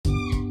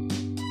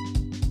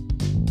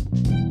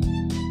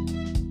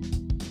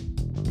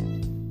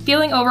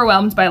Feeling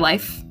overwhelmed by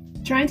life?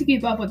 Trying to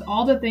keep up with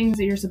all the things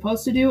that you're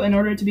supposed to do in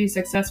order to be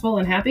successful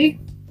and happy?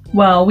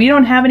 Well, we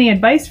don't have any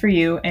advice for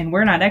you, and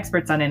we're not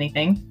experts on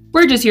anything.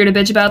 We're just here to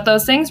bitch about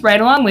those things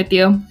right along with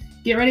you.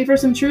 Get ready for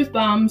some truth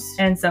bombs.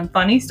 And some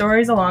funny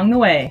stories along the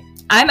way.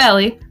 I'm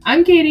Ellie.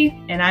 I'm Katie.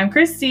 And I'm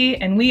Christy,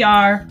 and we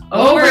are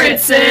Over It,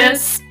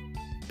 Sis!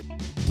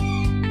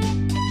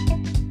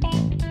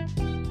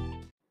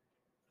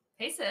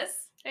 Hey,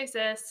 sis. Hey,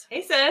 sis.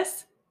 Hey,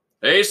 sis.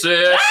 Hey,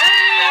 sis.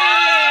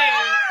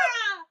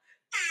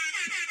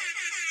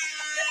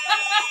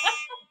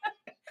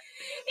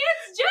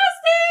 It's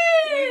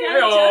Justin! We got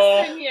Hey-o.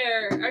 Justin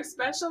here, our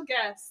special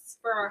guests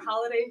for our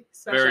holiday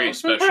special. Very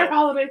special. Our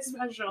holiday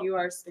special. You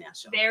are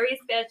special. Very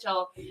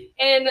special.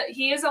 And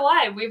he is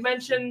alive. We've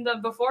mentioned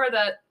before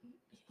that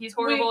he's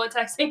horrible at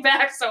texting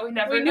back, so we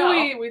never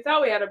know. We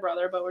thought we had a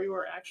brother, but we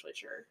weren't actually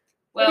sure.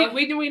 Well,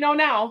 we know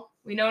now.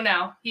 we know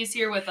now. He's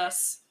here with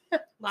us.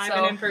 Live So-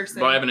 and in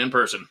person. Live and in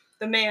person.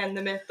 The man,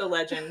 the myth, the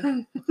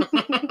legend.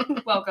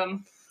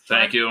 Welcome.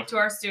 Thank you. To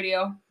our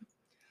studio.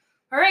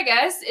 All right,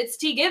 guys. It's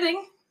tea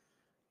giving.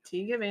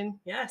 Tea giving.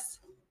 Yes.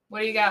 What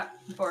do you got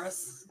for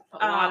us? A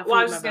lot of Well,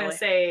 I food was in just my going to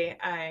belly. say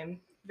I'm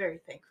very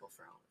thankful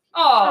for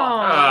all.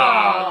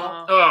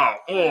 Oh. Oh,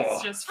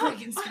 It's just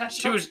freaking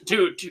special.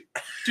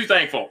 too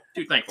thankful.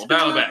 Too thankful.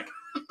 Dial it back.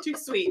 Too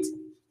sweet.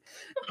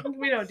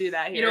 We don't do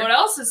that here. You know what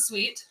else is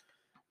sweet?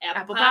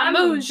 Apple pie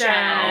moonshine.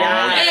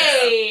 Yeah.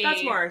 Hey!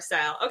 That's more our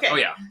style. Okay. Oh,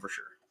 yeah, for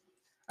sure.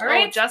 All Oh,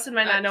 right. Justin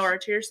might not know our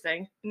cheers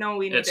thing. No,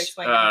 we need to It's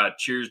explain that.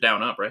 cheers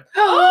down up, right?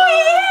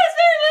 Oh,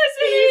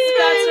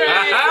 That's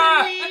right.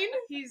 right.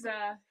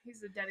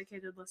 He's a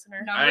dedicated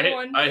listener. Number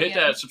one. I hit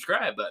fan. that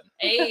subscribe button.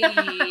 Hey.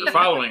 Or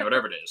following,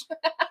 whatever it is.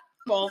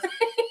 Both.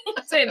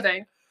 Same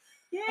thing.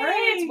 Yay. All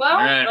right. Well, All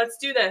right. Let's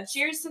do this.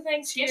 cheers to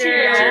Thanksgiving.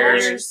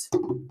 Cheers.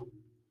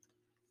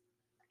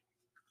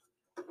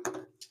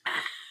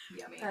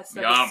 Yummy. That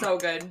stuff Yum. is so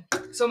good.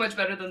 So much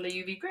better than the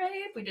UV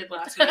grape we did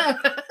last week.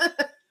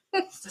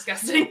 It's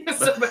disgusting.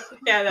 So bad.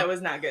 Yeah, that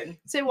was not good.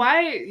 Say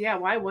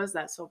why was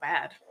that so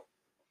bad?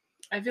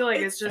 I feel like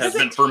it's Has just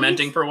been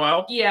fermenting for a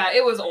while. Yeah,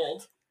 it was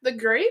old. the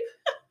grape?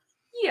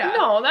 Yeah.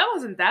 No, that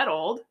wasn't that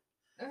old.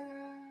 I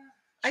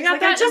She's got like, I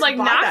that in just like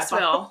bought that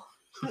Knoxville.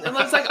 It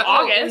looks like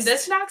Oh, in August.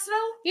 this Knoxville?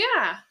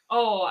 Yeah.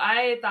 Oh,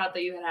 I thought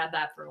that you had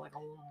that for like a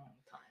long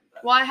time.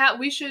 But... Well,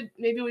 we should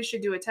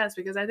do a test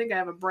because I think I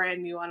have a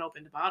brand new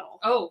unopened bottle.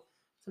 Oh.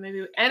 So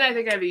and I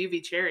think I have a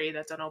UV cherry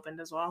that's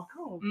unopened as well.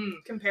 Oh,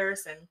 Mm.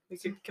 comparison. We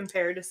could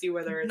compare to see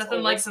whether it's Nothing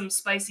old. like some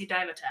spicy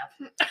Dimetap.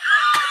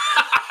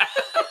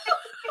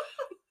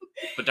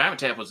 But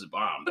Dimetap was the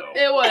bomb, though.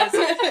 It was.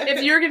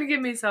 If you're gonna give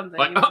me something,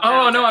 Like, you need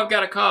oh no, Dimetap. I've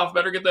got a cough.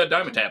 Better get that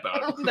Dimetap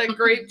out. That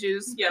grape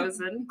juice. Yeah. was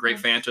in. Grape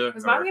Fanta.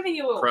 Was mom or- giving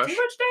you a little Crush. too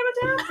much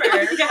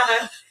Dimetap? Or...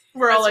 Yeah.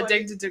 We're all That's what-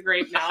 addicted to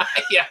grape now.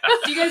 yeah.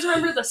 Do you guys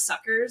remember the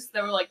suckers?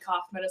 They were like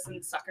cough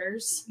medicine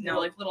suckers. They No.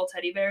 were like little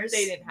teddy bears.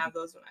 They didn't have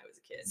those when I was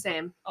a kid.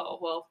 Same. Oh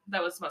well,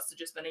 that must have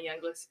just been a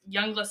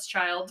younglist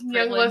child.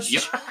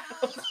 Younglist.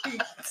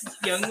 privilege.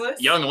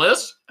 Younglist? Young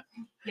Liz?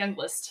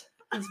 Younglist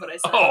is what I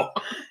said. Oh,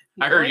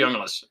 I heard Really?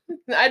 Younglist.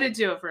 I did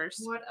too at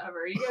first.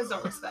 Whatever. You guys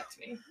don't respect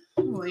me.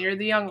 Well, you're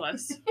the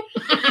younglist.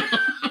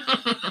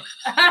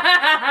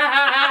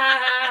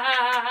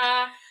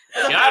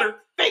 Got her.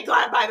 Fake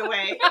glad, by the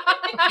way.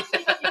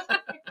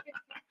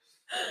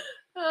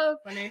 Oh,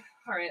 funny.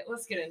 All right,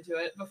 let's get into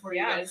it before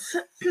Yeah. you guys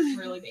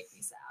really make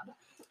me sad.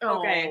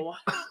 Okay. Oh.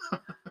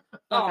 Look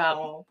up.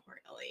 Oh, poor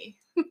Ellie.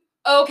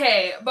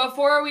 Okay,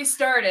 before we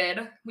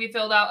started, we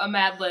filled out a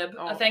Mad Lib,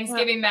 Oh. a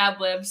Thanksgiving Mad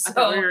Lib. I So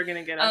thought we were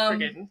gonna get a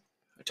friggin'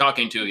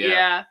 Talking to,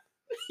 yeah.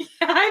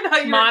 I thought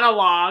you were...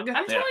 monologue.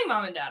 I'm telling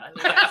mom and dad on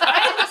you guys.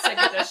 I am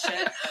sick of this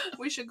shit.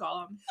 We should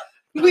call him.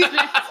 We Throw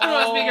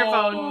a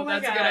speakerphone. Oh my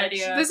That's a good gosh.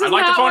 idea. This is I'd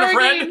like to not phone a working.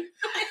 friend.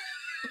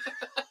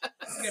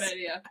 That's a good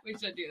idea. We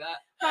should do that.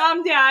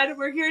 Mom, Dad,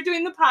 we're here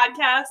doing the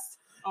podcast.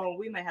 Oh,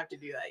 we might have to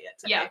do that yet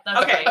today. Yeah,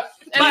 that's okay. right.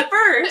 But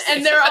first...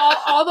 And they're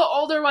all the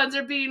older ones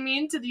are being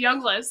mean to the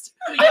young list.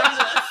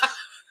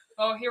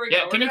 Oh, here we go.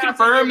 Yeah, We're can you gonna have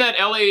to confirm do- that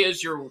Ellie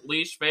is your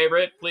least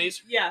favorite,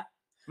 please? Yeah.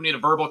 We need a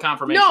verbal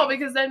confirmation. No,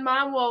 because then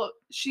mom will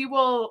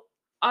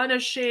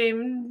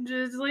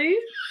unashamedly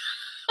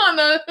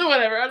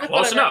whatever.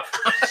 Close enough.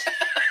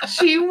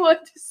 She would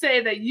say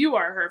that you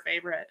are her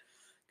favorite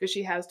because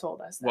she has told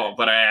us that. Well,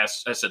 but I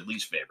said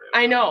least favorite.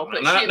 I know,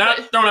 but not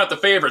throwing out the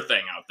favorite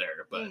thing out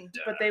there, but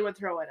but they would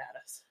throw it at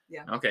us.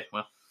 okay,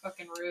 well,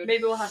 Fucking rude.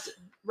 Maybe we'll have to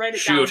write it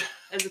Shoot. down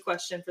as a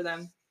question for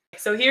them.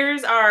 So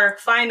here's our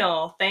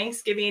final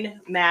Thanksgiving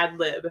Mad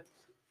Lib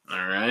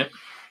all right.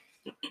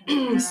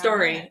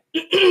 story.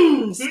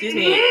 Excuse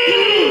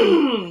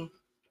me.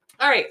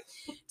 All right.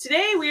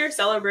 Today we are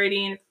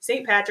celebrating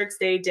St. Patrick's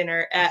Day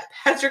dinner at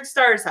Patrick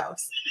Starr's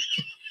house.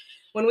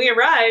 When we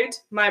arrived,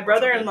 my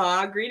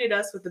brother-in-law greeted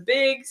us with a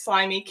big,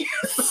 slimy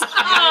kiss.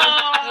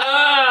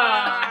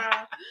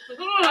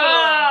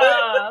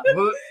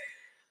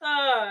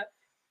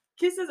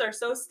 Kisses are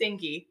so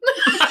stinky.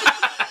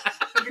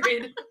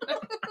 Agreed.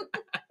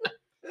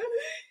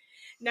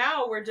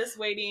 Now we're just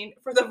waiting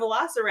for the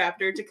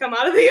velociraptor to come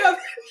out of the oven.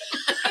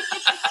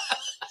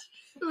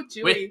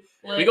 Chewy.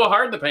 We go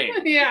hard in the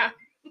paint. Yeah.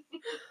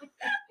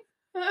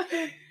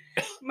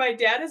 My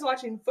dad is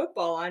watching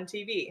football on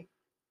TV.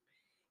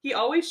 He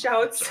always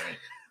shouts, Sorry.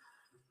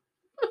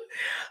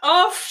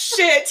 "Oh,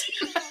 shit!"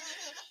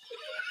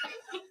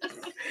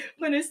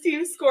 when his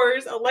team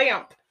scores a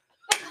lamp.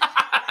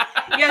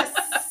 Yes.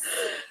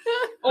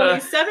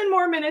 Only 7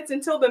 more minutes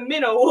until the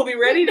minnow will be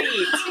ready to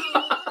eat.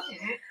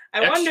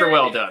 I Extra wonder.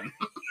 well done.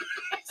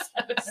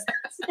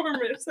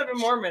 7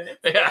 more minutes.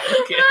 Yeah.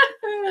 Okay.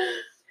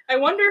 I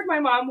wonder if my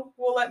mom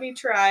will let me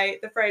try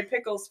the fried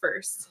pickles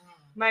first.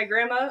 My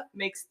grandma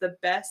makes the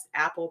best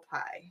apple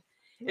pie.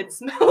 It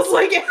smells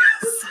like ass.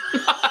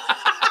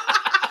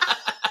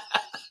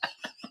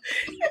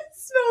 It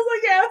smells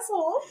like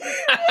asshole.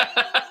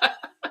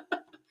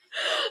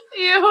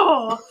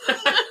 Ew.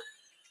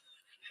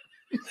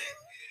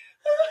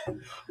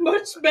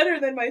 Much better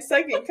than my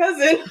second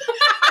cousin.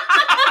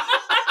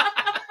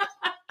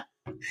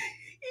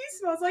 He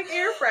smells like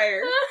air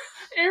fryer.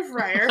 Air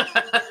fryer.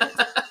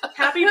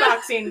 Happy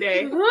Boxing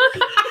Day. Good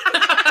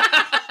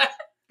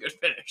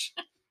finish.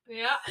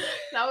 Yeah.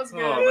 That was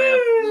good. Oh man,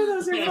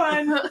 Those are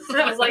fun.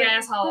 Smells like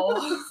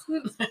asshole.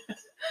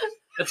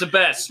 that's the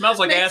best. Smells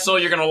like asshole.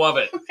 You're gonna love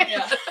it.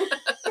 Yeah.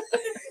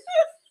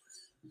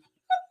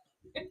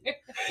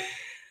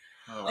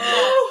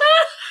 Oh,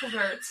 It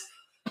hurts.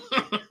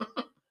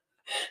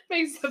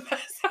 Makes the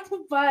best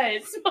apple pie.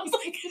 It smells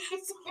like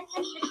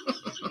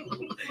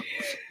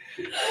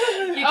You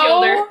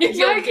killed her. You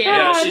killed my Kate.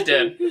 yeah, God. she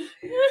did.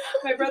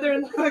 My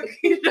brother-in-law does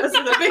with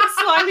a big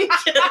slimy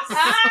kiss.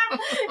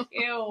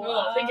 Ew.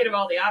 Well, thinking of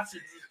all the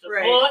options. is just,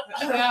 Right. what?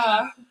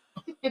 Yeah.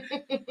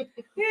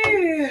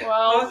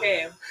 Well,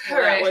 Okay. All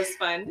Well, right. that was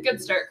fun.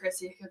 Good start,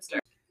 Chrissy. Good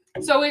start.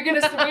 So we were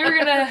gonna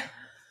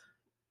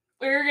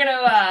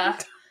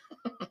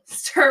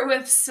start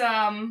with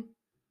some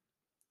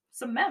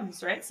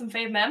memes, right? Some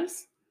fave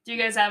memes. Do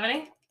you guys have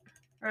any,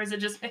 or is it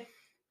just me?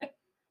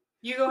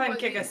 You go ahead and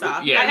kick us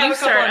off. Yeah. I have you a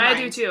couple start. in I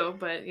mind. do too,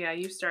 but yeah,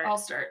 you start. I'll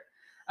start.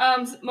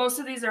 Most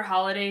of these are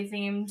holiday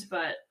themed,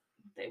 but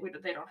they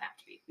don't have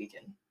to be. We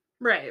can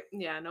Right.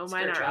 Yeah, no,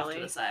 mine skirt aren't off to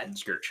really. the side.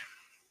 Scourge.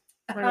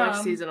 Mine are like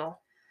Um,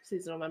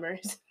 seasonal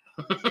memories.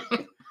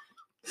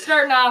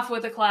 Starting off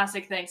with a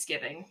classic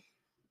Thanksgiving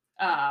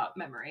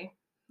memory.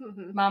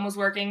 Mhm. Mom was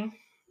working,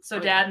 so Oh,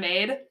 Dad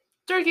made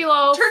Turkey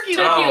loaf. turkey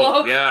Oh,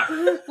 loaf, yeah.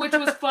 which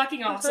was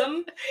fucking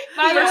awesome.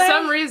 By By the way,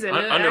 some reason,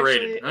 it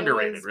Underrated. actually-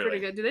 Underrated, it was really.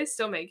 pretty good. Do they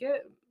still make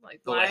it?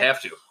 Like, Well, I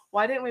have to.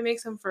 why didn't we make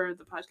some for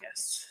the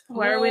podcast?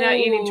 Why are we not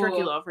eating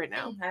turkey Ooh. loaf right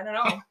now? I don't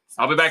know.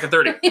 I'll be back in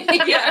 30.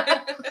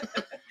 Yeah.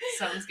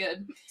 Sounds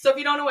good. So if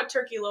you don't know what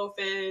turkey loaf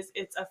is,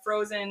 it's a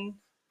frozen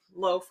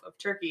loaf of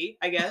turkey,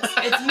 I guess.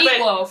 It's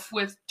meatloaf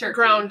with turkey.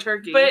 Ground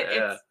turkey.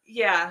 But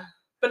Yeah.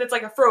 but it's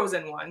like a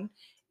frozen one.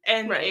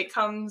 And Right. it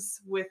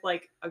comes with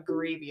like a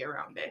gravy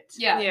around it.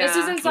 Yeah, this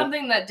Yeah. isn't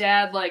something that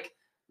Dad like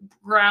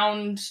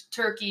ground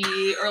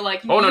turkey or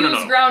like Oh, no, no,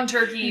 used no. ground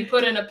turkey,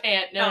 put in a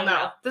pan. No, Oh, no,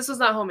 no. This was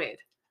not homemade.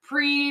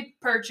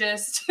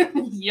 Pre-purchased,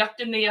 yucked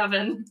in the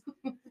oven.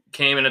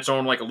 Came in its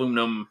own like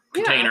aluminum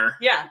Yeah. container.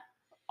 Yeah.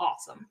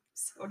 Awesome,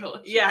 so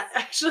delicious. Yeah,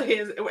 actually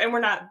is, and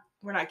we're not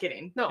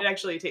kidding. No. It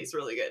actually tastes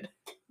really good.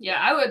 Yeah,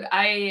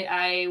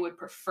 I would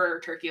prefer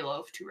turkey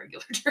loaf to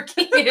regular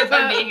turkey if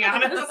I'm being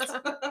honest.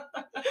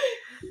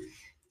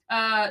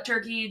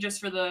 Turkey, just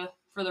for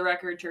the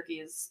record, turkey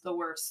is the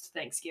worst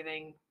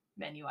Thanksgiving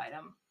menu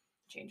item.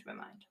 Changed my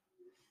mind.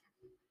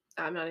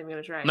 I'm not even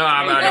gonna try. No,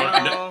 I'm not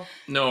Yeah. going.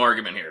 No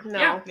argument here. No.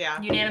 Yeah.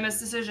 Yeah. Unanimous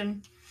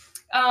decision.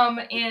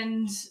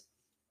 And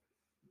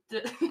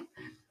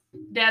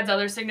Dad's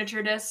other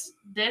signature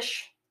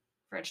dish,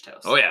 French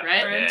toast. Oh yeah.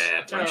 right.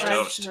 Yeah, French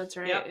toast. toast. That's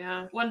right. Yep.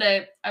 Yeah. One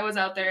day I was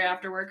out there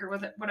after work or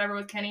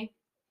with Kenny.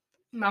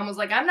 Mom was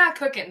like, "I'm not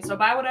cooking, so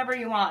buy whatever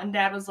you want." And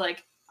Dad was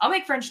like, "I'll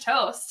make French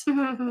toast."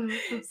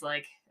 It's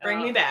like,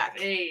 Bring me back.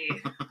 Hey.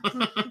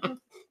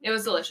 It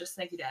was delicious.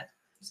 Thank you, Dad.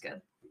 It was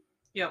good.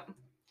 Yep.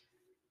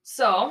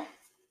 So,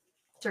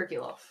 turkey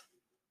loaf.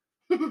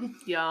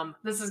 Yum.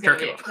 This is gonna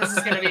Turkey be loaf. this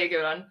is gonna be a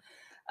good one.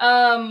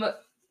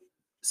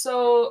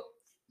 So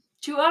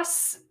to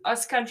us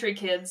country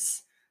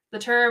kids, the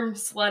term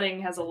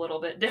sledding has a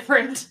little bit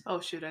different. Oh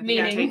shoot! I think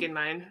Meaning- I'm taking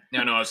mine.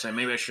 Yeah, no, I was saying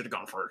maybe I should have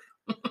gone first.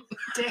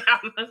 Damn.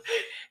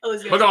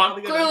 Elizabeth, But go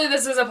on. Clearly,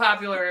 this is a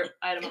popular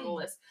item on the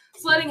list.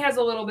 Sledding has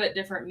a little bit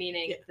different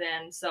meaning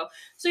than so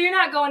you're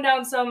not going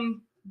down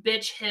some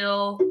bitch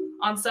hill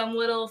on some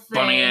little thing.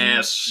 Funny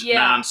ass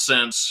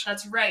nonsense.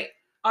 That's right.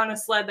 On a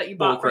sled that you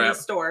bought from the Bullcrap.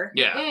 store.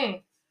 Yeah.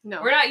 Mm.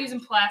 No. We're not using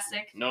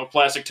plastic. No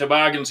plastic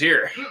toboggans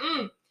here.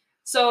 Mm-mm.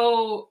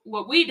 So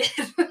what we did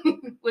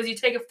was you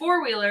take a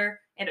 4-wheeler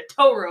and a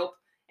tow rope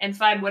and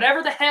find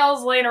whatever the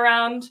hell's laying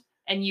around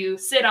and you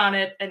sit on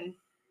it and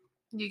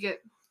You get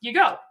you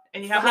go.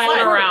 And you have a Behind haul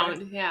sled it the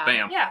around. Yeah.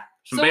 Bam. Yeah.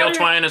 Some So bale what are-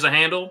 twine as a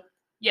handle.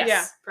 Yes.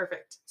 Yeah.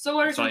 Perfect. So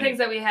what are some Fine. things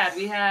that we had?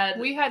 We had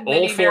We had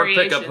many Old Ford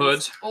pickup variations.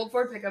 hoods old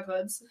Ford pickup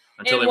hoods.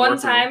 until And they one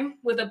worked through. time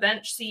with a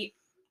bench seat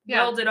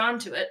Yeah. welded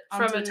onto it,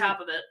 onto From the an- top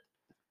of it.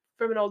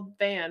 From an old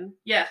van.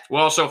 Yeah.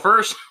 Well, so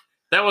first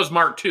that was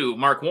Mark II.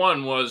 Mark I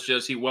was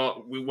just we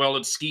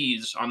welded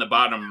skis on the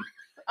bottom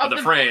of the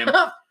frame.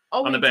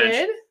 Oh, on the we bench.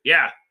 did?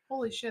 Yeah.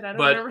 Holy shit, I don't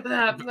But- remember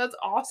that. But that's The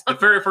awesome.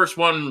 very first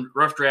one,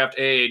 Rough Draft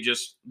A,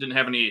 just didn't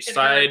have any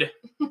side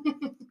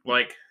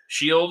like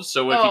shields.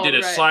 So if you did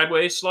a right.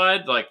 sideways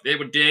slide, like they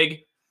would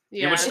dig,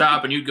 Yeah. you would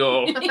stop, and you'd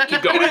go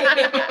keep going.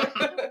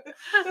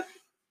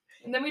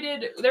 And then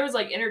there was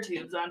like inner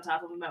tubes on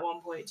top of them at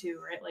one point too,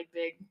 right? Like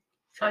big.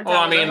 On Well,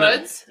 top I of the mean,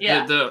 hoods?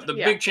 Yeah. The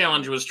Yeah. big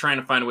challenge was trying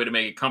to find a way to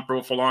make it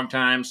comfortable for a long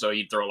time. So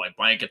you'd throw like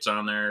blankets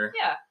on there,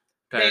 Yeah.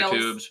 tire Bales.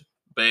 tubes,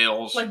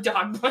 bales, Like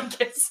dog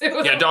blankets.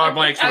 yeah, dog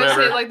blankets, I would say,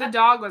 whatever. like, the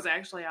dog was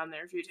actually on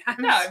there a few times.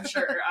 Yeah, I'm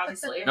sure,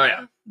 obviously. Oh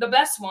yeah, The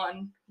best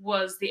one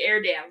was the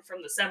air dam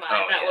from the semi.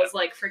 Oh, that yeah. was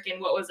like freaking,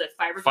 what was it,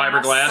 fiberglass?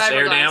 Fiberglass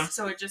air dam.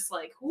 So it just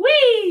like, whee!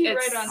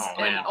 It's, Right on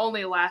Oh, and man.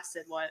 only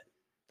lasted, what?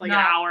 Like No.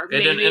 an hour. It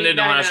didn't maybe,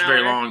 not last an very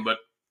hour long, but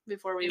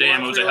Before we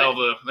damn, it walked was a through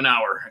hell of an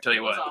hour. I tell you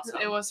It was what. awesome.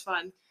 It was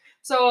fun.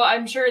 So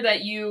I'm sure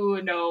that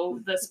you know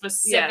the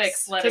specific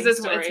sledding because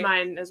story. it's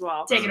mine as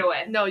well. Take it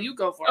away. No, you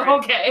go for it.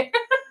 Okay.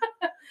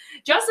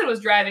 Justin was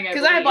driving,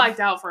 Because I believe. blacked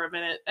out for a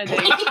minute, I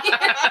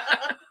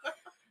think.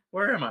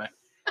 Where am I?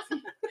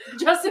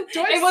 Justin,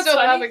 Do I and what's still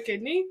have funny, a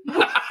kidney?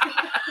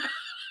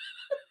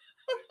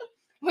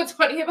 what's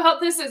funny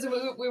about this is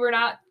we were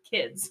not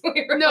kids.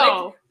 We were like,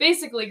 No.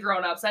 basically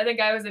grown ups. I think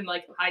I was in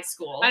like high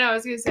school. I know, I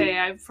was going to say,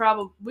 I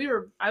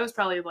was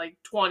probably like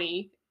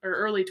 20 or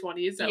early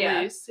 20s at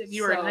Yeah. least, if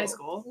you were in high So,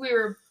 school. We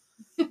were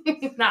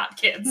not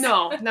kids.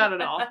 No, not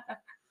at all.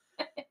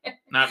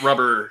 Not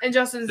rubber And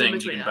Justin's in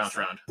things you between can us. bounce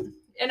around.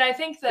 And I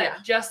think that Yeah.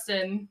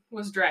 Justin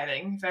was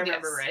driving, if I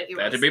remember Yes, right. he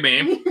That was. to be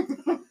me.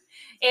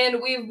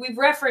 And we've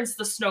referenced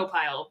the snow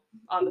pile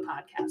on the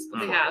podcast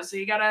before. We have. So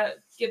you gotta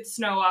get the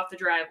snow off the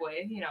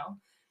driveway,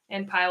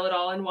 and pile it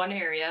all in one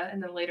area.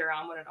 And then later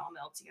on, when it all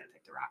melts, you gotta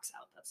pick the rocks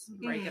out. That's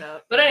Break it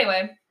up. But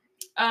anyway,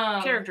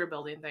 Character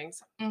building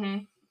things.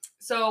 mhm.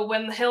 So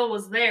when the hill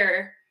was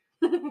there,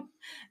 I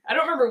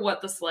don't remember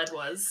what the sled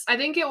was. I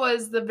think it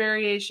was the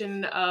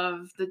variation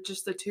of the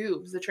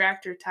tubes, the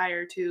tractor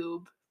tire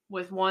tube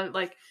with one,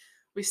 like,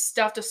 we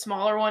stuffed a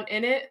smaller one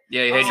in it.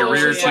 Yeah, you had Oh, your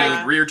rear yeah.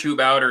 tube, rear tube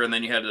outer, and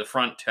then you had the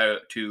front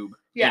tube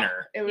Yeah.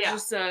 inner. It was Yeah.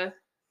 just a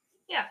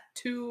Yeah.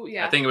 two,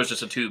 yeah. I think it was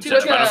just a tube Two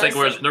setup. I don't tubes.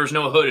 think there was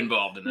no hood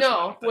involved in this. one, I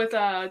no, don't think. with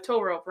a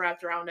tow rope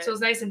wrapped around it. So it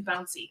was nice and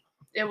bouncy.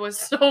 It was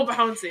so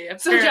bouncy.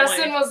 So Apparently.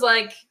 Justin was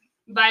like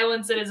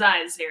violence in his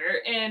eyes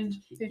here, and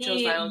He chose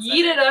he violence. that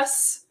yeeted day.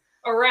 us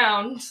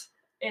around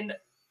and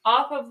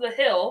off of the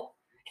hill.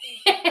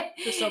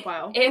 The snow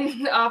pile.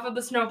 And off of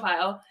the snow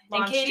pile. And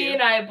Launched Katie you.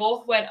 and I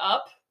both went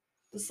up.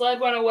 The sled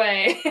went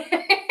away.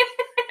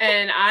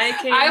 And I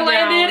came I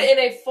landed down. in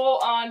a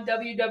full-on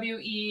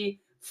WWE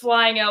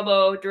flying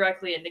elbow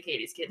directly into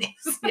Katie's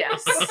kidneys.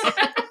 Yes.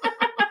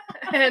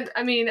 And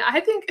I mean, I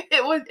think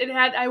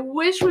I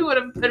wish we would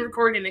have been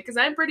recording it because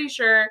I'm pretty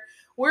sure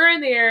we're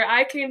in the air.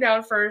 I came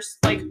down first,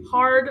 like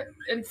hard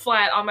and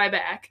flat on my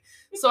back.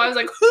 So I was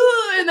like,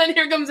 and then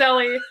here comes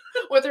Ellie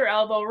with her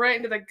elbow right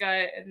into the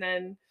gut. And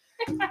then,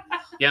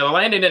 Yeah, the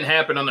landing didn't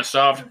happen on the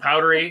soft,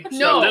 powdery.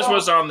 No. This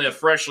was on the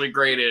freshly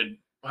graded,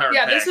 hard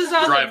yeah, this was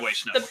on driveway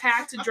snow. the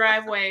packed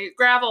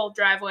gravel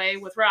driveway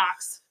with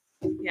rocks.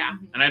 Yeah.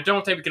 And I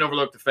don't think we can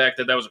overlook the fact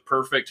that was a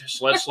perfect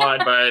sled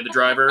slide by the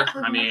driver.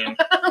 I mean,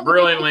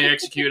 brilliantly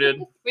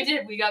executed. We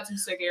did. We got some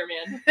sick air,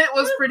 man. It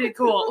was pretty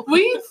cool.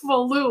 We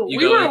flew. You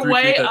We got like were 3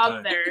 way feet that up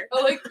time. there.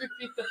 I like 3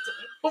 feet that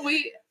time.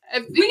 We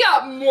We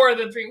got more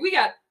than 3. We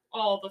got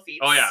all the feet.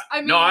 Oh, yeah.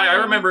 I No, I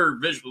mean- remember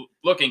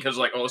looking because,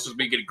 like, oh, this is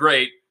getting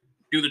great.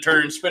 Do the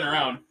turn, spin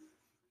around.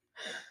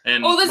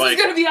 And, Oh, this like,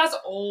 is gonna be us.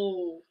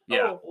 Oh.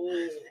 Yeah.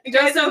 Oh. You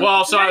guys,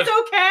 Well, so I you guys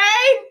was,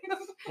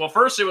 okay? well,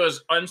 first it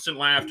was instant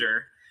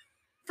laughter.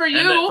 For And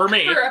you, then for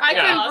me, For- I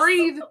yeah. couldn't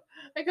breathe.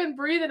 I couldn't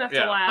breathe enough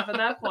Yeah. to laugh at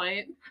that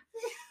point.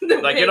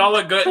 Like, get all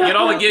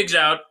the gigs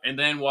out, and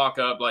then walk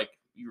up like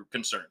you were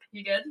concerned.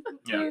 You good?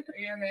 Yeah. Are you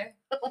okay?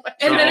 Oh my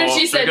And then if So,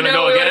 she so said you're gonna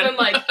no, go we would again? have been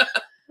like,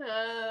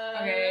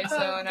 Okay, so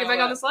now get back on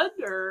what? the sled,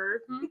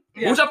 or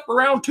Who's up for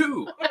round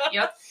 2?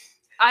 yep.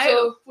 I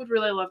So- would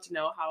really love to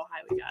know how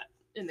high we got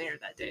in the air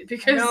that day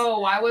because No,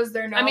 why was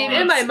there no? I mean,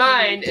 in my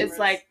mind, it's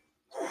like,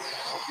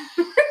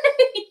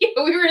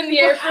 Yeah, we were in the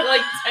air for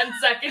like 10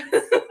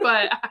 seconds.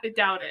 but I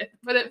doubt it.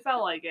 But it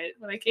felt like it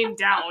when I came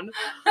down.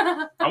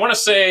 I want to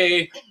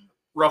say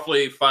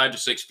roughly 5 to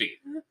 6 feet,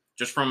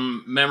 just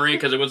from memory,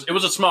 because it was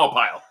a small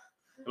pile.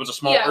 It was a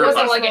small. Yeah, it earth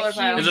wasn't pile. like a Smaller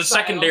pile. It was a huge pile.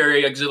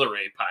 secondary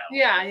auxiliary pile.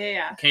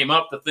 Yeah. Came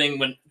up, the thing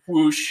went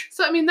whoosh,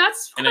 So I mean,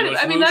 that's and then kind it of,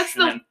 was I mean, whoosh,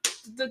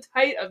 that's and the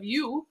height of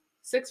you,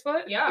 6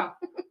 foot. Yeah.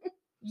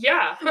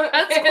 Yeah.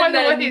 That's And quite a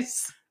then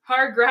ways.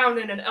 Hard ground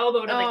and an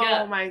elbow to the Oh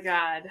gut. my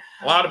god.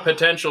 a lot of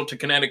potential to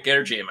kinetic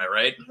energy. Am I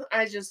right?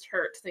 I just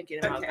hurt thinking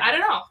about Okay, that.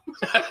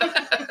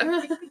 I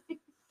don't know.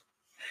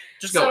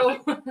 Just go.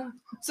 with it.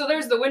 So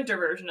there's the winter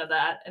version of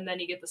that, and then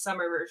you get the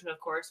summer version, of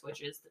course,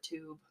 which is the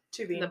tube.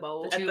 Tubing. The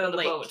boat. The At tube the and the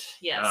lake. boat.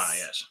 Yes. Ah,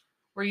 yes.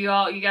 Where you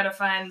gotta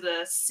find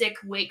the sick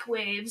wake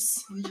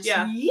waves. And just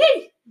Yeah.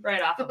 yay!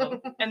 right off of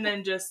them. and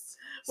then just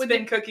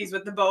spin cookies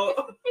with the boat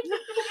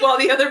while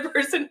the other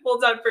person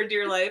holds on for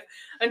dear life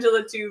until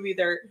the tube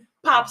either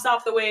pops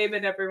off the wave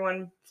and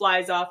everyone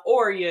flies off,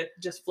 or you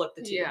just flip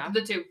the tube. Yeah.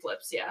 The tube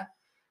flips, yeah.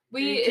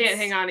 You can't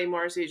hang on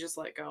anymore, so you just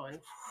let go. And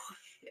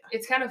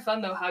It's kind of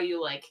fun though how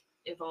you like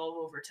evolve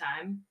over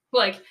time.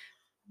 Like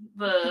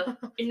the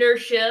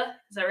inertia,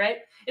 is that right?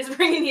 Is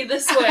bringing you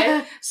this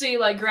way, so you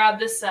like grab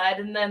this side,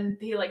 and then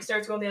he like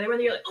starts going the other way,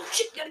 and you're like, oh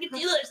shit, gotta get the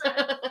other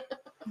side.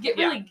 Get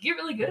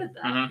really good at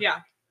that. Mhm. Yeah.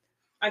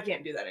 I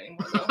can't do that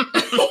anymore though.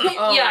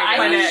 Oh yeah, my I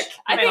God. think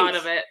I thought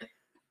of it.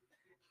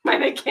 My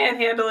neck can't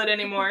handle it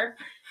anymore.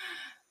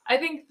 I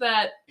think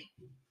that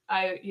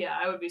I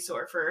would be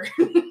sore for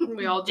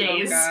We all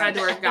days. had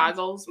to wear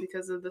goggles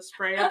because of the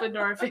spray up into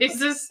our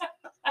faces.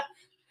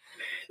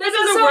 That is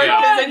doesn't so work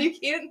because fun. then you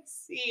can't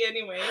see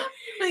anyway.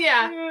 But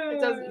yeah, it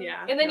doesn't.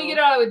 Yeah, And then you get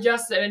out with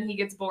Justin, and he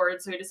gets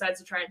bored, so he decides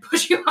to try and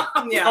push you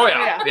off. Yeah. Oh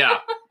yeah.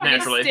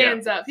 Naturally, He yeah.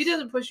 stands up. He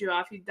doesn't push you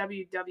off. He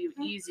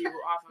WWE's you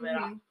off of it.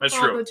 Mhm. That's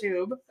on true. the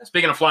tube.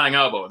 Speaking of flying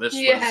elbow, this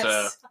Yes.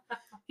 was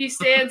He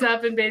stands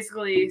up and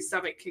basically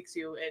stomach kicks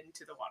you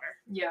into the water.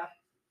 Yeah.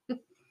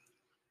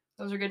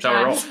 Those are good that's how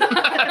we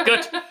roll. times.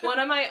 Good, One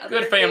of my other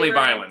good family favorite-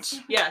 violence.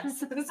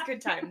 Yes, it's good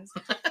times.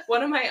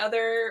 One of my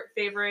other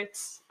favorite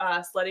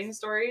sledding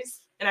stories,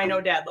 and I know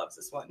Dad loves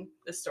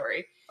this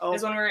story, Oh,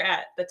 is when we were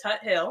at the Tut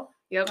Hill,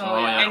 yep. Oh,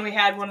 yeah. and we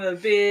had one of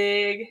the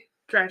big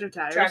Tractor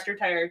tires. tractor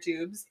tire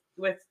tubes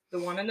with the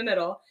one in the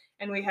middle,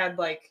 and we had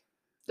like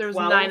There's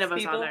 12 9 of us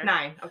people. on there.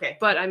 9, okay.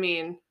 But I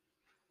mean,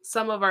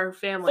 some of our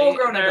family,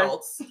 Full-grown they're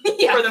adults.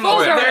 Yeah, For the full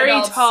most grown part. very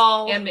adults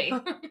tall. and me.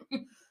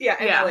 Yeah,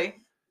 and Yeah. Ellie.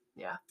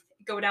 Yeah.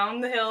 Go down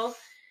the hill,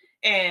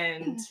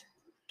 and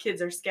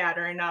kids are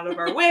scattering out of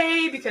our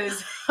way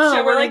because Oh,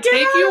 so we're gonna like, take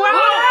 "Get you out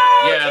of the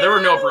out." way, Yeah, get there were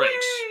out no of the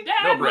brakes.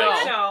 way." No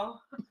brakes.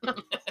 No.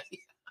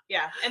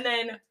 Yeah, and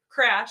then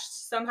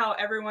crashed. Somehow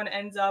everyone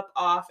ends up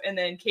off, and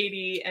then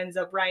Katie ends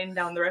up riding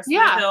down the rest of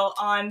Yeah. the hill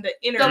on the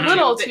inner The Mhm.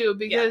 little that- tube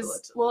yeah, the because little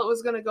tube. well, it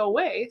was gonna go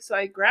away, so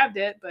I grabbed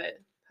it, but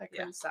I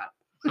couldn't Yeah. stop.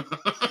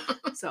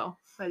 So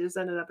I just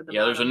ended up at the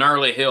Yeah, there's a bottom.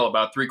 gnarly hill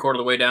about 3/4 of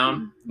the way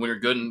down when you're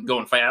good and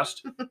going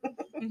fast.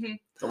 Mhm.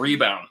 The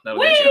rebound.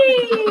 That'll get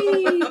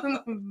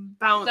you.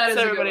 Bounce That is a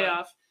good everybody one.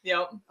 off.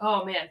 Yep.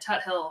 Oh man,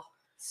 Tut Hill.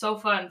 So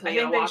fun until I you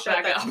think gotta they walk shut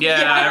back that. up.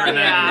 Yeah,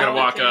 everything, you gotta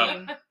walk up.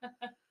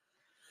 Kidding.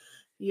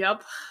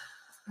 Yep.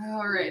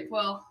 All right.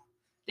 Well,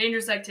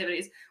 dangerous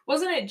activities.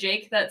 Wasn't it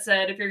Jake that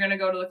said if you're gonna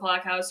go to the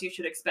clock house, you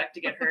should expect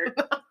to get hurt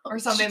or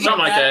something? Something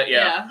like that,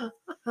 yeah.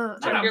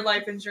 Check your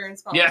life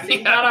insurance policy.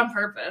 Yeah. Not on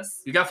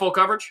purpose. You got full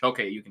coverage?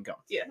 Okay, you can come.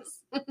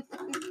 Yes.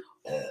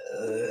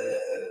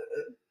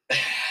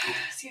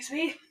 Excuse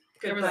me.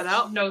 Good There was that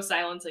out. no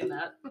silencing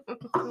that.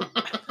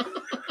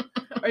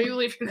 Are you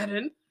leaving that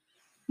in?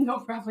 No,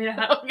 probably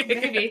not. Okay.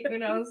 Maybe. Who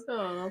knows?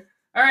 Oh.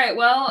 All right.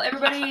 Well,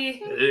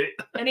 everybody,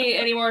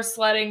 any more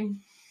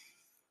sledding?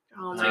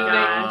 Oh my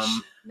gosh.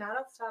 Not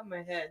off the top of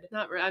my head.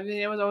 Not really. I mean,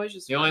 it was always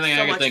just The only fun. thing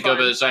So I can much think fun.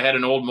 of is I had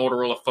an old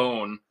Motorola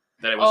phone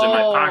that was in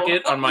my Oh.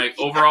 pocket on my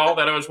overall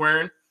that I was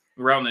wearing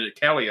around the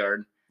Cali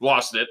yard.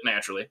 Lost it,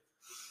 naturally.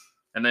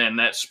 And then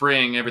that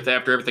spring,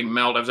 after everything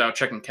melted, I was out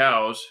checking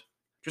cows.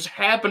 Just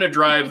happened to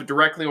drive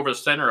directly over the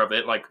center of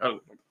it, like,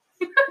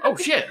 oh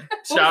shit.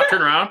 Stop,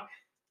 turn around.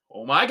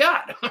 Oh my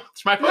God.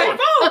 It's my phone. My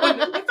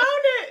phone! I found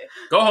it!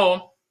 Go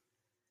home,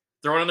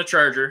 throw it on the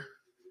charger,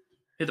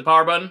 hit the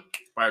power button,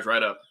 fires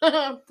right up.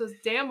 Those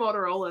damn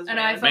Motorola's. An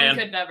man. iPhone Man.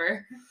 could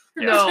never.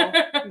 No,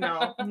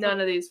 No. none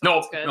of these.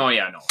 No, phones could. oh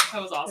yeah, no.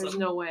 That was awesome. There's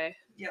no way.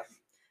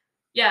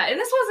 Yeah, and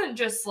this wasn't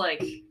just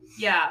like,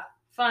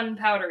 fun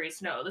powdery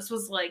snow. This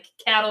was like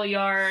cattle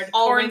yard,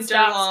 All corn winter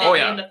stalks long. hitting Oh,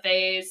 yeah. in the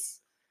face.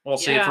 Well,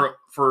 see, Yeah.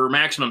 for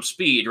maximum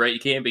speed, right? You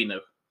can't be in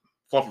the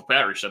fluffy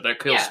battery stuff. That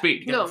kills Yeah.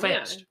 speed. You No, gotta go yeah.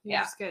 fast. You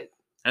Yeah. just get.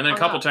 And then a Hung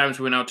couple up. times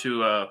we went out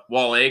to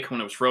Wall Lake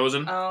when it was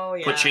frozen. Oh,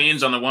 yeah. Put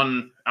chains on the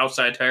one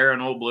outside tire on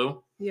Old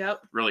Blue.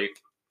 Yep. Really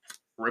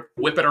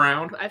whip it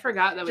around. I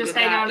forgot that we Just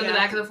did hang that. on to the yeah.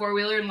 back of the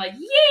four-wheeler and like,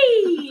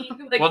 yay!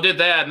 Like, Well, did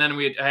that, and then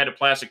I had a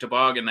plastic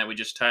toboggan that we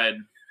just tied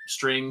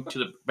string to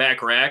the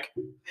back rack,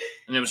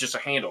 and it was just a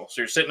handle.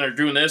 So you're sitting there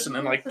doing this, and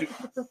then like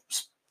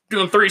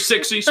doing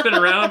 360, spin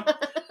around,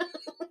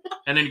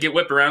 and then you get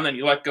whipped around, then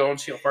you let go and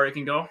see how far you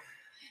can go.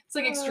 it's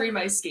like extreme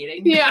ice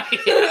skating. Yeah.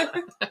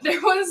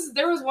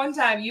 There was one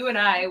time you and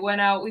I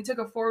went out. We took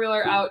a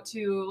four-wheeler out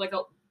to like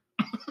a.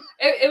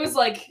 It was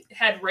like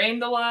had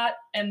rained a lot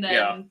and then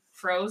Yeah.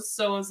 froze,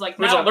 so it was like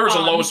There was a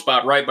low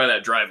spot right by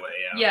that driveway.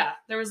 Yeah. Yeah,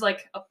 there was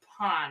like a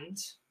pond,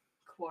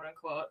 quote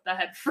unquote, that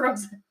had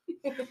frozen.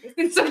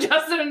 And so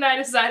Justin and I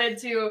decided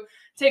to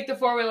take the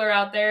four-wheeler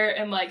out there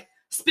and like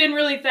spin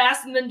really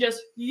fast and then just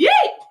yeet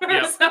Yeah,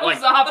 ourselves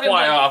like off and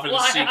fly like, off and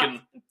fly seek off.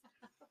 and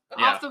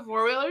yeah. Off the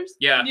four wheelers.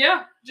 Yeah.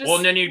 Yeah, just Well,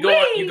 and then you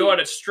whee! go at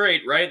it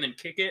straight, right, and then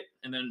kick it,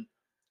 and then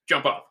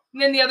jump off.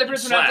 And then the other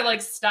person would have to slap.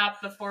 like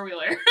stop the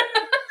four-wheeler.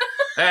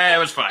 It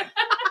was fine.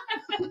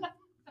 It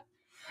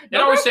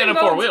No always stand on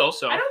broken four bones. wheels,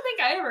 so I don't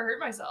think I ever hurt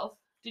myself.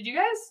 Did you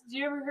guys? Did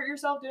you ever hurt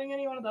yourself doing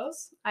any one of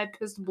those? I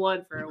pissed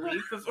blood for a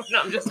week before.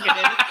 No, I'm just kidding.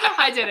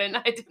 I didn't.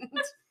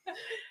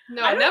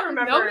 No, I don't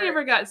remember. nobody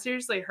ever got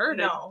seriously hurt.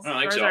 No. As I don't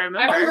think far as so. I I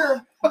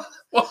remember.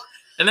 remember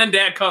And then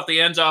Dad cut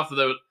the ends off of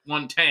the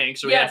one tank,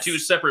 so we had Yes. 2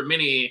 separate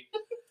mini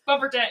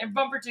bumper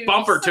tubes.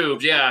 bumper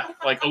tubes, yeah,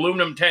 like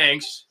aluminum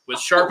tanks with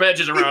sharp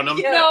edges around them.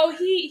 Yeah. No,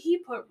 he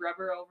put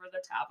rubber over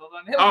the top of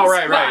them. It Oh, was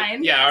right, right.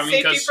 fine. Yeah, I mean,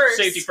 Safety because first.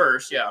 safety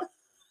first, yeah.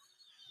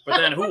 But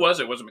then who was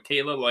it? Was it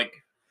Michaela?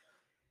 Like,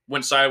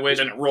 went sideways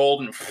and it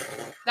rolled and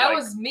That like,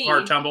 was me.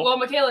 hard tumble. Well,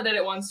 Michaela did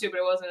it once too, but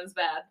it wasn't as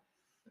bad.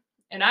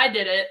 And I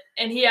did it,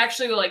 and he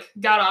actually like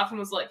got off and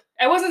was like,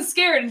 I wasn't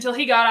scared until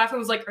he got off and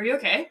was like, "Are you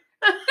okay?"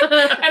 And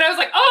I was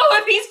like, "Oh,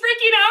 if he's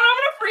freaking out, I'm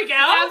gonna freak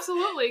out."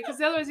 Absolutely, because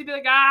otherwise he'd be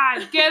like,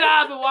 get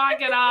up and walk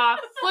it off,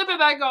 flip it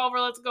back over,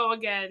 let's go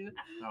again.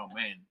 oh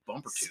man,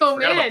 bumper tubes. So,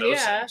 Forgot about man, those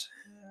yeah. things.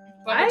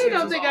 Bumper I tubes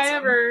don't was think I awesome.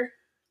 ever.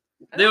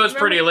 It was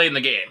pretty late in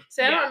the game.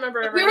 See, I Yeah. don't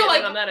remember ever We were, getting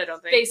like, on that. I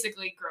don't think.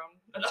 Basically grown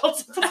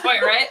adults at this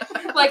point, right?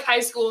 Like high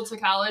school to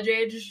college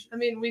age. I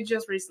mean, we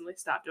just recently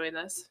stopped doing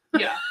this.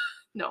 Yeah.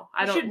 No,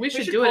 I We don't. should- We we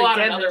should should do it pull out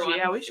again another this year. one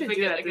Yeah, we if should we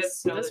do get that a good this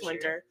snow this this year.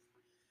 winter.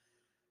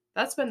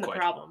 That's been the Quite.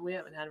 problem. We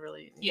haven't had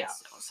really any Yeah.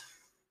 snows.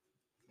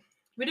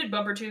 We did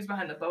bumper tubes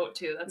behind the boat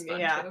too. That's fun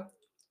Yeah. too.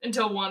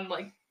 Until one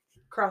like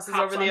Crosses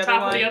Hops over on the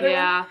top other of the one. other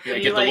Yeah. Yeah,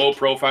 You get the like- low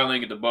profile and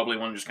get the bubbly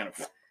one, just kind of.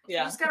 you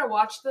Yeah. just gotta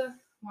watch the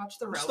ropes.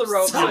 Just the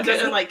rope so it It's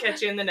doesn't like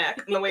catch you in the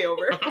neck on the way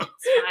over.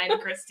 fine,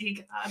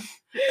 Christy. God,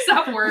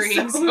 stop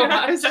worrying so I'm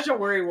much. such a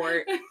worry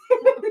wart.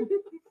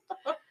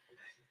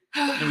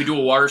 And we do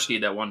a water ski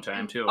that one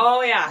time too.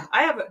 Oh yeah,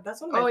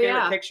 that's one of my Oh, favorite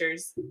yeah.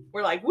 pictures.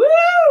 We're like,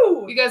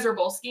 woo! You guys were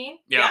both skiing?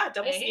 yeah.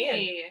 Double skiing.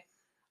 Hey.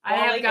 I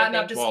Wall have Lake, I gotten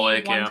up think. to Wall skiing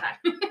Lake, one yeah.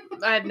 time.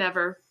 I had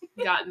never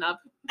gotten up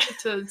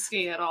to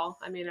skiing at all.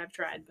 I mean, I've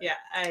tried. But Yeah,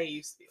 I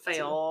used to be able to.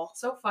 Fail.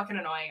 So fucking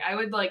annoying. I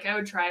would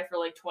try for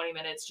like 20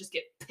 minutes, just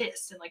get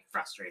pissed and like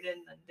frustrated,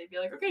 and then they'd be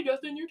like, "Okay,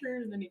 Justin, your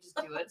turn," and then you just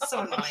do it. It's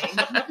so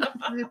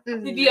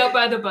annoying. You'd be out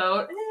by the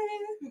boat.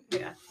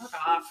 Yeah.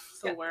 Fuck off.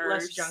 It's the Less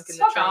worst. junk in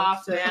the Fuck trunk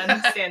off, to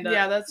man. stand up.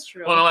 Yeah, that's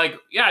true. Well, like,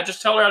 yeah,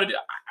 just tell her how to do.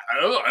 I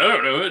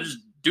don't know. Just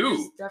do.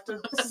 You have to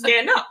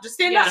stand up. Just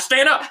stand Yeah. up. Just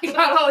stand up. I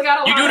got a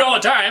You lot do it of- all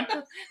the time.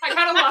 I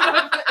got a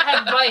lot of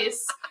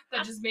advice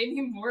that just made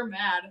me more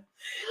mad.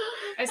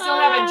 I still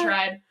haven't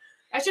tried.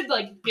 I should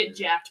like get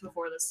jacked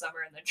before this summer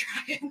and then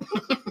try it.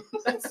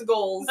 That's the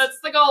goals. That's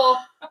the goal.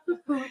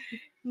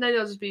 And then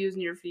you'll just be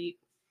using your feet.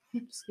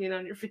 Skiing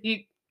on your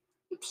feet.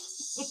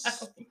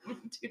 That's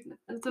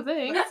a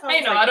thing. That sounds I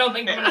know, like I don't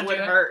think I'm it gonna would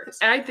do it. hurt.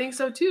 And I think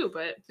so too,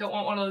 but Don't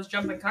want one of those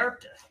jumping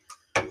carp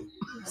to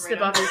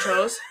snip off your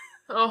toes.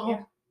 Oh,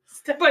 Yeah.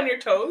 Step on your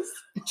toes.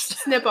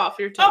 snip off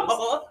your toes.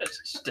 Oh.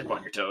 Step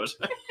on your toes.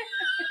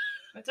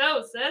 my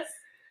toes, sis.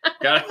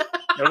 Gotta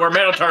wear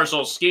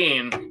metatarsals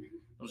skiing.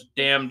 Those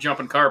damn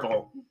jumping carp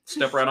will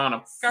step right on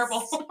them.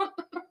 Scarple.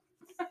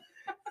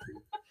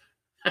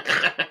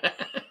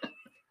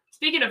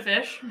 Speaking of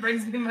fish,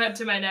 brings me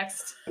to my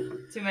next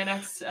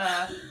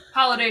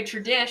holiday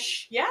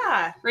tradition.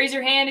 Yeah. Raise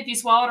your hand if you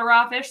swallowed a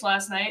raw fish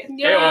last night.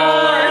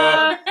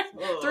 Yeah.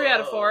 3 out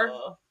of 4.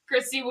 Oh.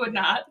 Christy would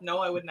not. No,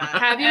 I would not.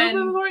 Have you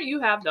And- before? You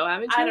have though,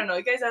 haven't you? I don't know.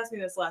 You guys asked me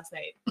this last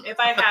night. If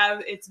I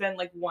have, it's been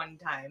like one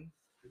time.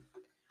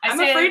 I'm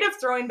say- afraid of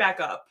throwing back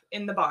up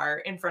in the bar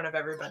in front of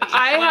everybody.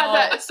 I Well,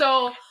 had that.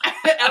 So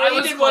Ellie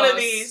was did one of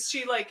close. these.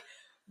 She like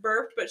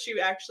burped, but she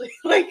actually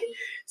like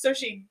so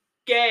she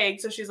gagged.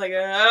 So she's like,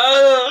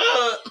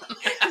 "Ugh."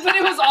 But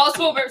it was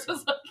also it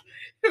was like,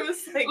 It was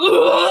like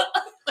 "Ugh."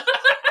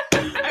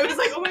 I was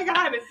like, oh my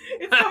god,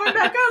 it's coming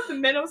back up. The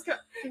minnow was.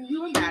 Can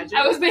you imagine?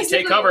 I was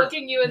basically cover.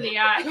 looking you in the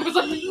eye. It was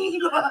like,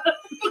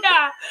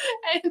 yeah,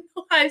 and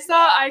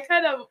I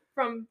kind of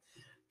from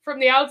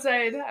the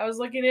outside, I was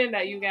looking in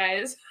at you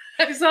guys.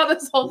 I saw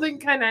this whole thing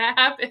kind of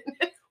happen.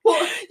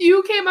 Well,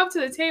 you came up to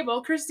the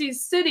table.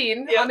 Christy's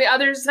sitting Yep. on the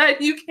other side.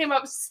 You came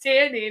up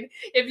standing.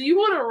 If you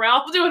would have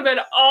Ralphed, it would have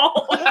been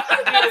all.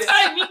 that's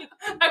what I mean.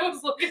 I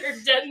was looking her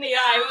dead in the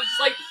eye. I was just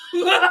like,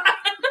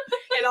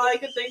 And all I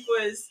could think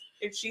was,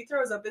 if she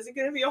throws up, is it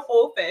going to be a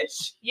whole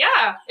fish?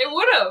 yeah, it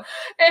would have.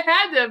 It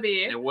had to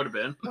be It would have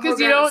been. because Oh,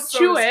 you God, don't it's so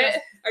chew disgusting.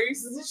 it. Are you?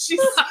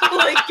 She's still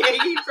like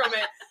gagging from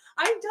it.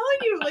 I'm telling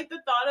you, like the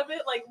thought of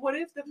it, like what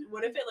if it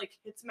like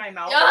hits my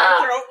mouth or Ah!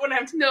 my throat when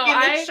I'm No,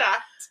 getting shot?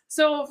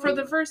 So for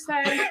the first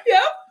time, Yep.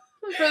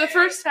 for the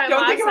first time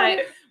Don't last think about night,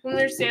 it. when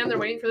they're standing there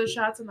waiting for the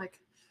shots, I'm like,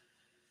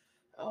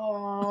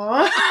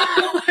 oh,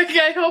 like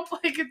I hope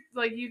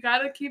like you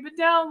gotta keep it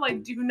down.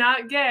 Like do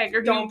not gag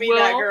or Don't you be will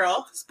that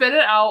girl. spit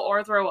it out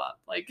or throw up.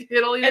 Like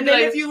it'll either And be then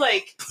like, if you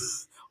like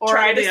or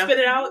try to yeah. spit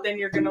it out, then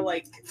you're gonna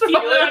like Throw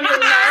feel it on your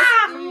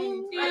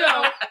mouth. I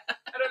know.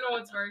 I don't know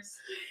what's worse.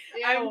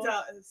 I'm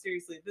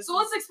seriously. This So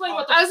let's is explain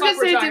what the I was gonna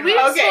fuck we're say, talking did we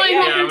about. Okay, explain yeah.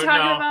 what Yeah, we're we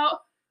talking know. about?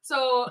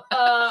 So,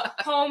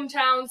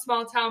 hometown,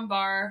 small town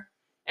bar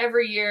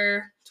every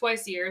year,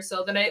 twice a year.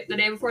 So the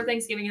day before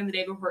Thanksgiving and the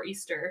day before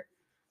Easter,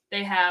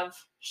 they have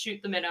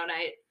shoot the minnow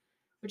night,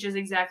 which is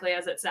exactly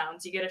as it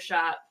sounds. You get a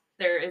shot.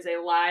 There is a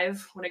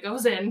live when it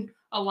goes in,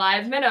 a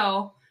live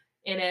minnow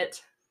in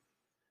it,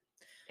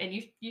 and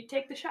you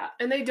take the shot.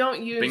 And they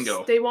don't use.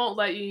 Bingo. They won't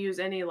let you use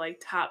any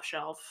like top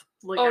shelf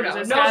liquors. Oh, no.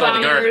 It's No gotta It's like the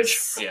be- garbage.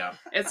 bombers. Yeah.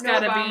 It's No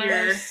gotta be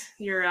bombers.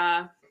 your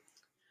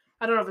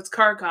I don't know if it's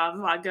Kharkov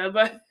vodka,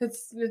 but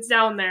it's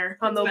down there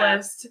on It's the bad.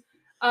 list.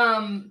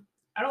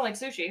 I don't like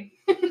sushi.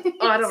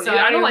 Oh, I don't. So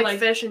I don't even, like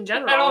fish in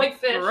general. I don't like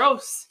fish.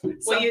 Gross.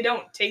 Well, you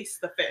don't taste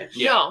the fish.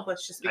 Yeah. No.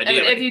 Let's just be I And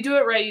do. clear. if you do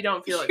it right, you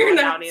don't feel it You're going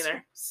not down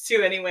either. supposed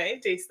to anyway.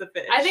 Taste the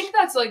fish. I think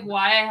that's like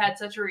why I had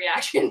such a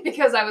reaction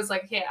because I was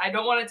like, hey, I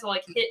don't want it to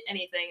like hit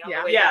anything on Yeah.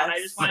 the way Yes. down. I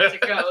just want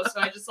it to go.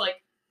 So I just like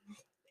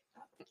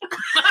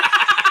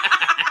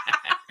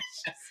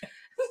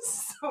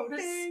so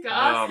disgusting.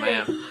 Oh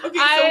man. Okay,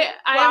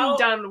 I wow. am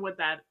done with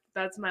that.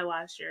 That's my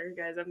last year,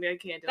 guys. I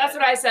can't do That's it.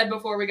 what I said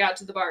before we got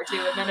to the bar too,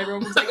 and then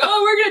everyone was like,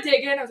 "Oh, we're gonna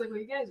take it." And I was like, "Well,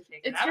 you guys are taking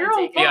it. It's I your don't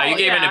own take it." Yeah, you Oh,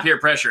 gave in yeah. to peer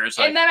pressure. It's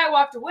like And then I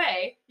walked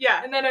away,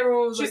 Yeah, and then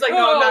everyone was She's like, like,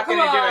 "No, I'm "Oh, not come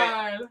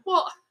gonna do on."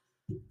 Well,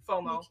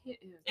 FOMO. you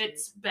can't-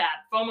 It's bad.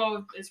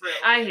 FOMO is real.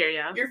 I hear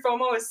ya. Your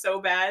FOMO is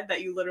so bad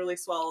that you literally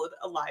swallowed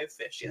a live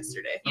fish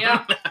yesterday.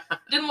 Yeah,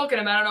 didn't look at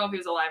him. I don't know if he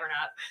was alive or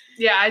not.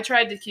 Yeah, I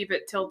tried to keep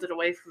it tilted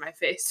away from my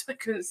face so I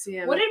couldn't see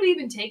him. What did we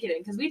even take it in?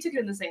 Because we took it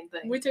in the same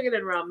thing. We took it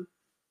in rum.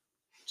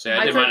 say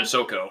I I did mine in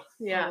couldn't- SoCo.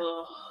 Yeah.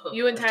 Ugh.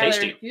 You and It's Tyler,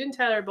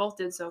 tasty. both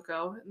did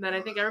SoCo, and then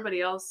I think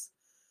everybody else.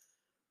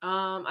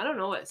 I don't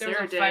know what There was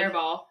Sarah a did.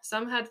 Fireball.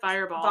 Some had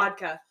Fireball.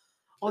 Vodka.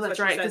 Oh, That's that's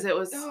what she right, because said. it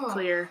was Ugh.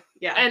 clear.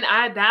 Yeah. And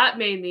that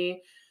made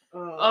me.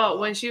 Oh,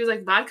 when she was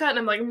like vodka, and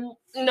I'm like,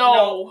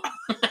 no.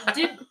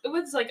 It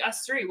was like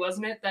us three,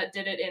 wasn't it? That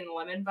did it in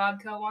lemon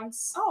vodka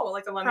once. Oh,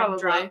 like a lemon Probably.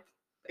 drop.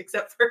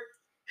 Except for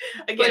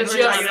But again, just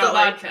we're talking the about,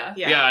 like, vodka.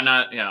 yeah.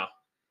 Yeah.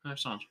 That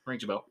sounds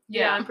rings a bell.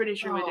 Yeah, I'm pretty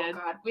sure we Oh, did.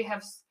 God, we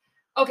have.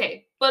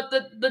 Okay, but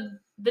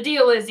the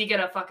deal is you get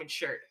a fucking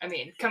shirt. I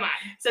mean, come on.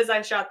 Says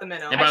I shot the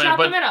minnow. Yeah, I shot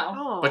but- the minnow.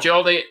 Oh, But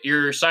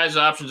your size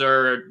options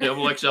are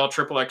double XL,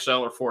 triple XL,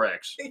 or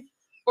 4X.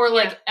 Or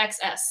like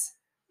XS.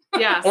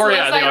 yeah, Or So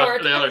yeah, that's not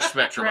work. the other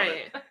spectrum of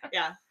it. right.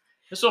 Yeah.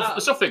 This will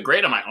fit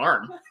great on my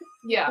arm.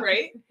 Yeah.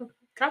 Right?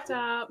 Crop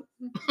top.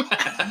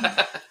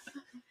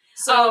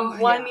 So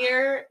One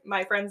year,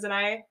 my friends and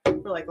I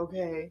were like,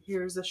 okay,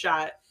 here's the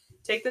shot.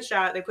 Take the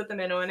shot. They put the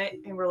minnow in it,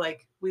 and we're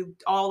like, we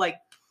all like,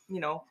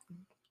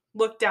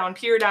 look down,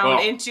 peer down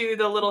Oh. into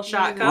the little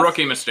shot cup,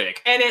 Rookie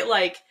mistake. and it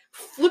like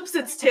flips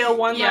its tail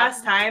one Yeah.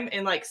 last time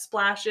and like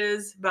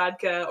splashes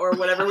vodka or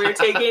whatever we were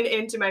taking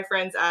into my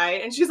friend's eye,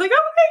 and she's like,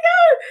 oh my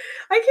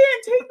god, I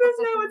can't take this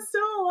now. It's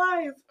still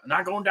alive. I'm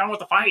not going down with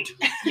the fight.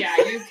 Yeah,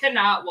 you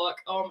cannot look.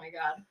 Oh my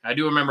god. I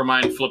do remember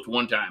mine flipped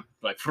one time.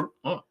 Like,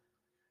 oh.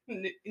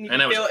 And you And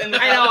can it was- feel it in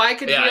the I know. cup. I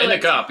could Yeah, feel in the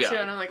it cup, yeah. too,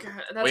 and I'm like,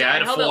 that's Well, yeah, I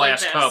had a held it full like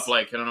ass this. cup.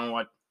 Like, I don't know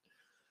what.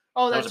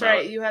 Oh, That that's was about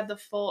right. it. You had the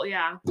full.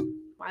 Yeah.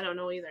 I don't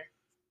know either.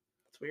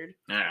 It's weird.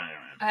 I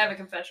have a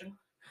confession.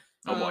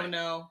 Oh boy.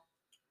 No.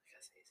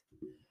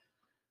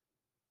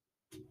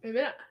 Maybe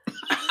not.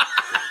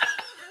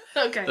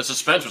 Okay. The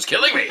suspense was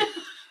killing me.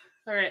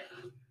 All right.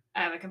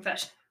 I have a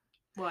confession.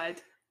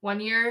 What?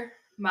 One year,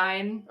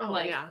 mine, Oh,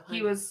 like, yeah.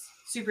 he was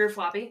super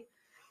floppy.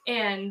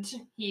 And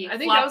he I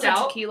think that flopped was a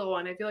out. tequila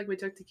one. I feel like we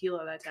took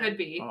tequila that time. Could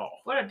be. Oh.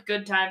 What a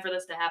good time for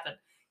this to happen.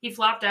 He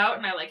flopped out,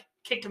 and I, like,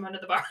 kicked him under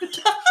the bar.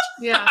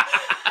 Yeah.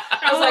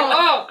 I was like,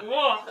 oh,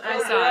 whoa. I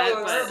saw it, That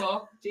was but-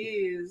 horrible.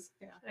 Jeez.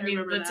 Yeah. I mean,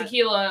 remember the that.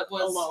 tequila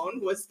was Alone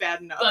was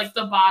bad enough. like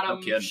the bottom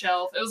No kidding.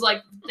 shelf. It was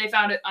like they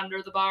found it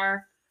under the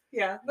bar.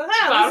 yeah.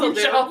 Bottom This'll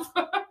do. shelf.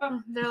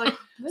 They're like,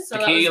 this So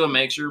that Tequila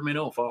makes your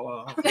minnow fall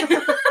off.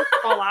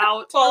 fall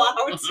out. Fall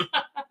out.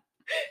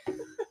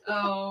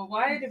 Oh,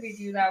 why did we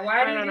do that?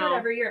 Why I do we don't do know. it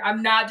every year?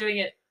 I'm not doing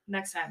it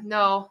next time.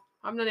 No,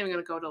 I'm not even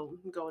gonna go.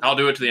 I'll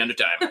do it to the end of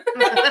time.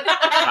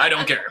 I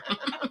don't care.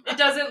 It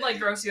doesn't like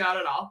gross you out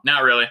at all.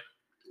 Not really.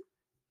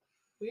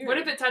 Weird. What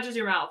if it touches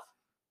your mouth?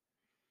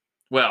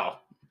 Well,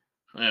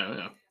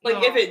 yeah. like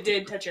No. if it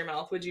did touch your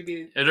mouth, would you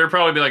be It'd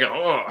probably be like,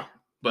 oh.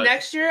 But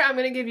Next year, I'm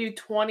gonna give you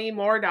 $20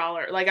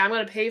 more. Like I'm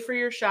gonna pay for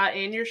your shot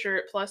and your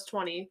shirt plus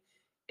 20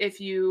 if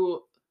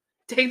you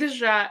take the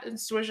shot and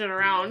swish it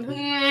around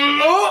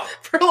Oh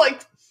for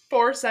like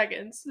 4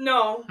 seconds.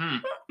 no. Hmm.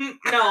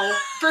 No.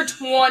 For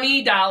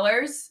 $20?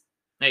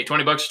 hey,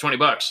 $20 is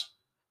 $20.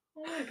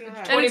 Oh my god.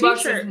 And a $20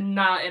 is t-shirt.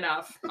 not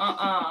enough.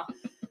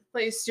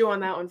 Let you stew on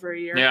that one for a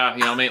year. Yeah,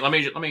 let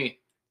me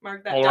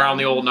Mark that roll around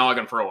the down. old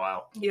noggin for a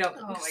while. Yep.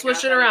 Oh my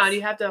Swish God, it that around. is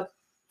You have to.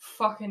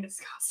 fucking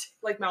disgusting.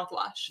 Like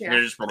mouthwash. Yeah.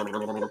 You're just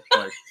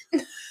like,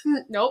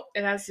 Nope.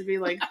 It has to be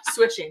like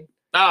Switching.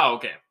 oh,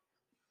 okay.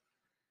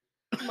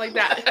 like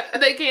that.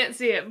 They can't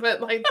see it,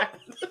 but like that.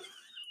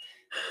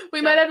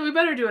 We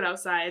better do it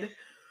outside.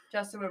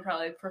 Justin would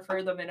probably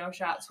prefer the minnow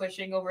shot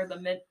swishing over the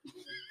mint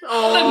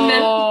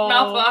Oh,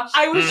 mouthwash.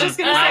 I was just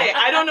gonna Wow. say,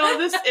 I don't know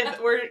if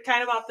we're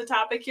kind of off the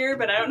topic here,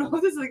 but I don't know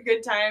if this is a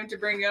good time to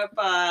bring up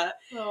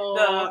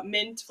the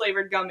mint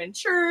flavored gum in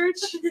church.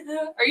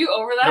 Are you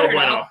over that No or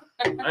no?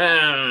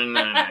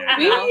 bueno.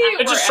 We I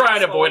were just try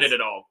to avoid assholes. it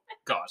at all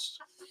costs.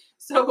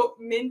 So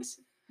mint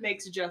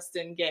makes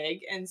Justin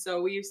gag, and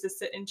so we used to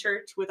sit in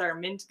church with our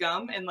mint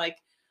gum and like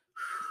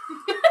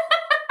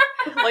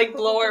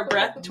blow our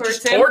breath towards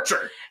Just him,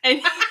 torture.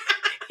 and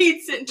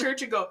he'd sit in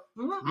church and go,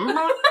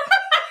 Mm.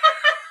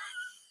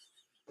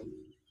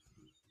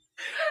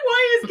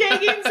 "Why is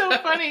gagging so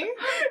funny?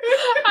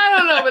 I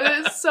don't know, but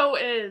it so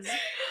is.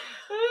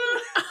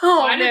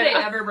 Oh, Why did man. they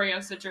ever bring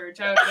us to church?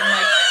 I would have been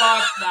like,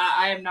 fuck that.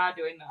 I am not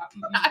doing that.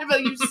 I'd be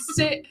like, you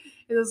sit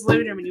in this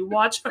living room and you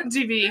watch on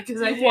TV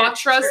because I Yeah, can't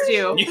trust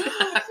church. you.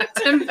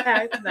 In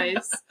fact,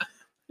 nice.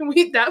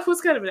 That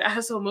was kind of an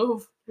asshole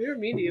move. We were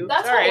mean to you.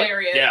 That's Sorry.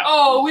 hilarious. Yeah.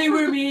 Oh, we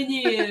were mean to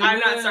you. I'm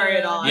not sorry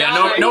at all. Yeah,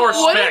 I'm no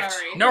sorry. respect.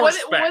 Sorry. No what,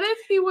 respect. What if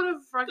he would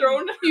have fucking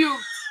Thrown- you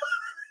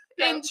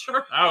in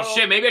church? Oh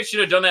shit, maybe I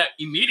should have done that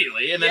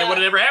immediately and then it Yeah. would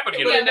have never happened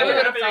Yeah, again. never would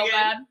have Happen felt again.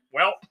 bad.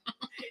 Well,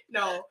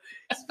 No.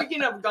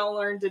 Speaking of gonna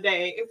learn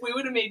today, if we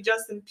would have made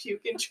Justin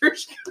puke in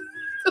church Because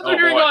Oh,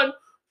 we were boy. going,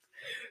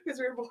 because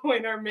we were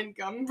blowing our mint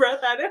gum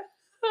breath at him.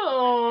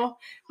 oh.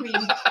 We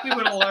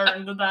would have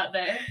learned that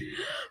day.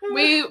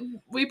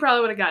 We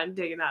probably would have gotten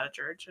taken out of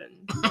church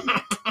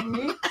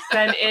and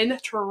been in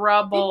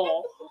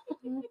trouble.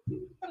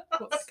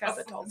 What's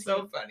Kevin told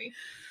So me. funny.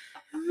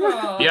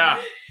 Oh.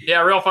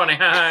 yeah, real funny.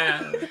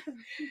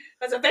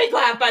 That's a fake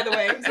laugh, by the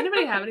way. Does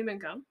anybody have any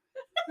mint gum?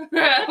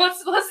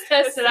 let's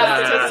test it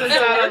out. Let's test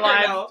it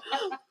out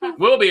live.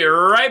 We'll be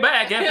right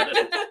back after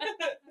this.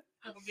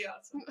 That would be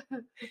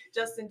awesome.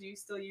 Justin, do you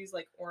still use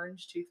like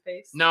orange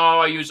toothpaste? No,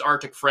 I use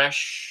Arctic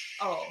Fresh.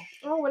 Oh.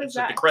 Oh, what is It's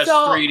like that? the Crest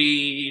So,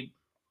 3D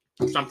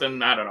something.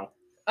 I don't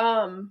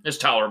know. It's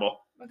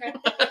tolerable. Okay.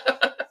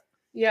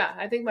 yeah,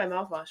 I think my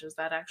mouthwash is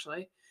that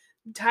actually.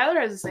 Tyler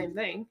has the same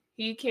thing.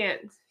 He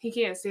can't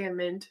stand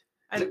mint.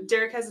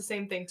 Derek has the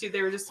same thing too.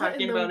 They were just What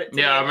talking in the- about it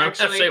today. Yeah, I remember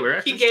that actually. say we were He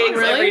actually gags talking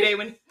about every it. day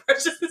when he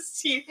brushes his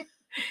teeth.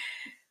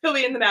 He'll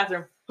be in the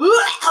bathroom.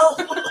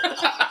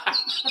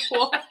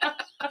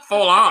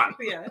 Full on.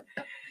 Yeah.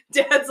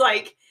 Dad's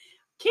like,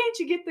 can't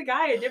you get the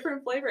guy a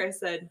different flavor? I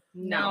said,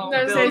 no.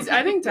 No, Bill's-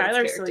 I think Bill's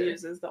Tyler still character.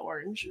 uses the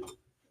orange,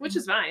 which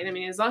is fine. I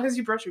mean, as long as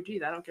you brush your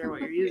teeth, I don't care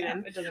what you're using. Yeah,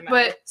 it doesn't matter.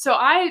 But so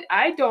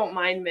I don't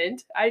mind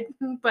mint.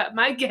 But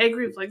my gag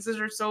reflexes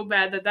are so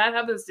bad that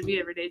happens to me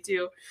every day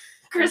too.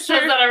 Chris I'm says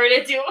sure, that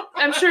already too.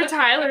 I'm sure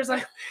Tyler's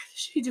like, what is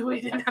she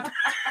doing in that?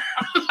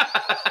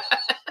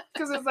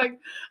 Because it's like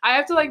I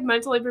have to like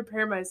mentally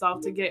prepare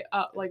myself to get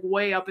up like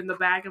way up in the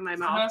back of my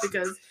mouth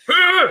because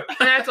and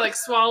I have to like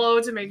swallow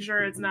to make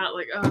sure it's not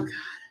like, oh god,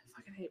 I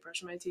fucking hate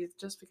brushing my teeth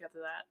just because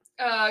of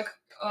that.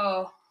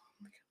 Oh.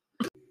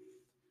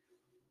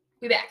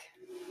 We back.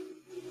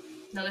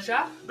 Another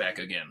shot? Back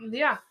again.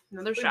 Yeah,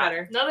 another We shot.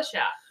 better. Another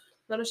shot.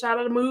 Another shot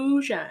of the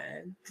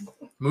moonshine.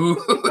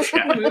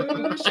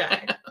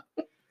 Moonshine.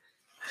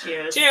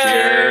 Cheers.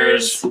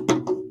 Cheers.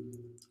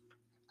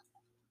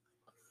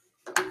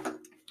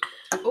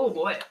 Oh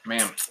boy.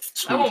 Man.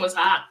 That one was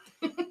hot.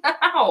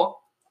 Ow.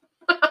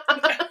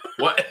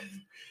 What?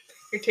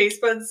 Your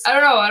taste buds. I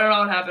don't know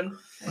what happened.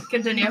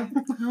 Continue.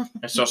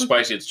 It's so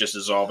spicy it's just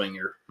dissolving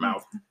your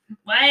mouth.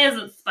 Why is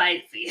it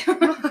spicy?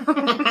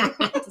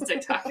 It's a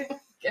TikTok.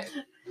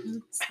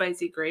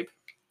 Spicy grape.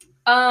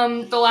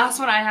 The last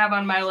one I have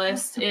on my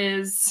list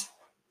is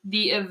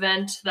the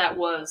event that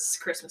was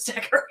Christmas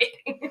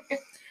decorating.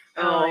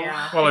 Oh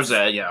yeah. Well, there's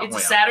that, yeah. It's well,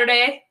 a yeah.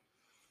 Saturday.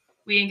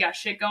 We ain't got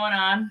shit going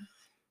on.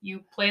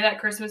 You play that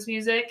Christmas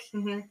music.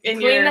 Mm-hmm. You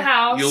clean the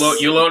house.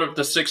 You load up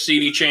the 6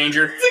 CD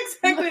changer. That's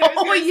exactly what I was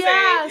Oh gonna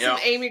yeah, say. some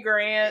Yeah. Amy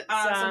Grant,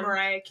 Some some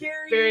Mariah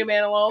Carey. Barry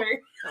Manilow,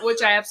 Barry-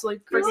 which I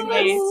absolutely freaking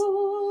hate.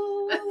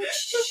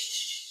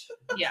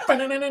 Yeah. Yeah.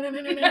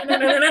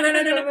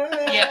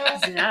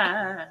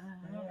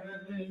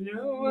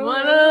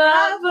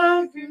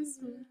 What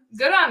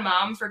Good on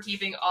Mom for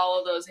keeping all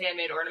of those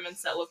handmade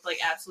ornaments that looked like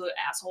absolute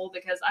asshole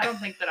because I don't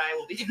think that I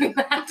will be doing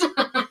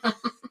that.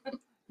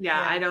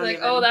 Yeah, I don't Like,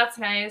 even. oh, that's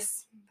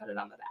nice. Put it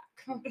on the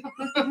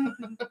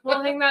back.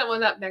 We'll hang that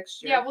one up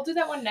next year. Yeah, we'll do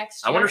that one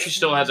next I year. wonder if she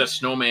still has that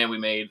snowman we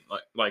made.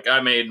 Like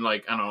I made in,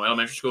 like, I don't know,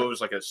 elementary school. It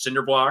was like a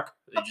cinder block.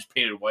 They just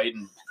painted white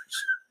and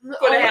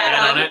Put a had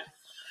hat on it.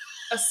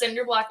 a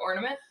cinder block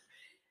ornament.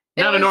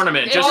 Not an was-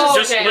 ornament, it just was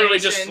just literally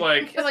decoration. just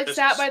like It, like, a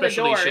sat by the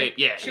specially door. shaped.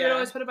 Yeah. She would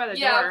always put it by the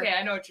Yeah, door. okay,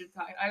 I know what you're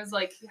talking. I was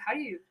like, how do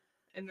you?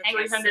 And the Hang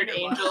a 300 cinder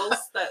block. angels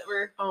that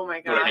were Oh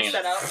my Put a god. hand.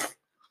 set out.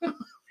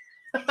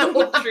 The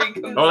whole tree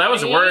comes Oh, that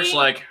was down. worse.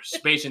 Like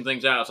spacing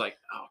things out. It's like,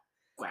 oh,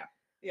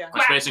 Yeah.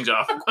 my spacing's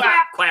off.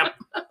 Quack. Quap.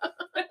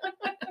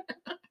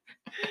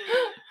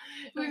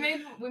 We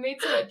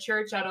made some at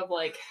church out of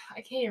like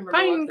I can't remember.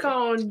 Pine what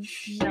cone.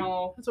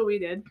 No, That's what we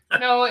did.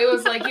 no, it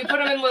was like you put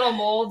them in little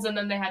molds and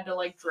then they had to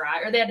like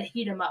dry or they had to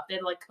heat them up. They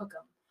had to like cook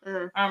them.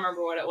 Mm. I don't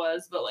remember what it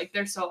was, but like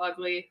they're so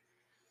ugly.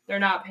 They're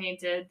not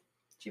painted.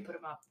 She put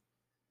them up.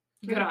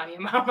 Good on you,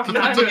 Mom. I'm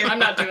not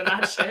doing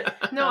that shit.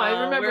 No,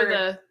 I remember we're-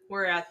 the.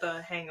 We're at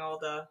the hang all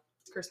the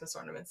Christmas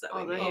ornaments that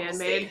Oh, we the made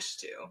handmade.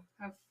 stage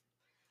too.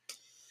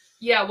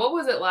 Yeah, what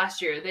was it last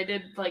year? They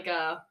did like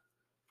a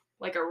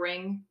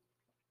ring.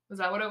 Was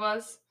that what it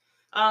was?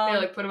 They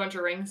like put a bunch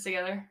of rings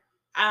together.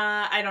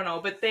 I don't know,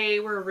 but they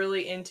were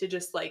really into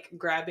just like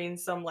grabbing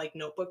some like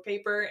notebook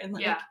paper and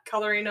like Yeah.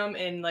 coloring them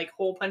and like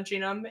hole punching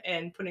them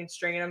and putting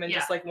string in them and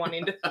just Yeah. like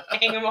wanting to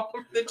hang them all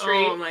over the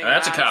tree. Oh my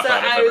That's a god. cop So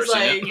out if I I've ever was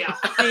seen like, it.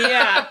 Yeah.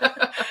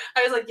 yeah.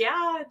 I was like,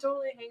 yeah,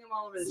 totally hang them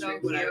all over the So tree,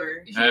 cute.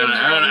 whatever.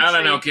 I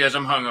don't know, kids.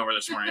 I'm hungover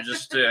this morning.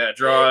 Just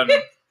draw and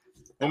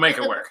we'll make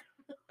it work.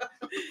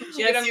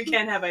 Yes, you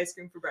can have ice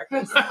cream for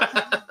breakfast.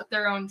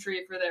 Their own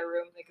tree for their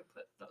room. They could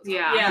put those. on.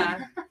 Yeah.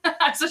 Yeah.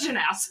 I'm such an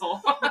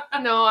asshole.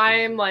 No,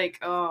 I'm like,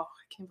 oh,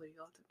 I can't believe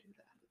you'll have to do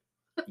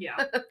that.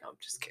 Yeah. No, I'm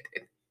just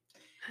kidding.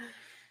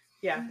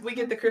 Yeah, we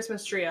get the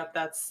Christmas tree up.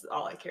 That's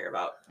all I care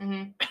about.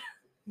 hmm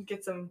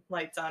Get some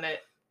lights on it.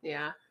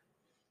 Yeah.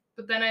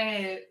 But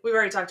then We've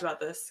already talked about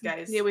this,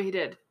 guys. Yeah, we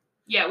did.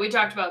 we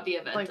talked about the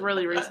event. Like of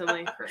really the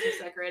recently. Christmas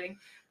decorating.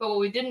 But what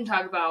we didn't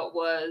talk about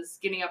was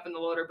getting up in the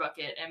loader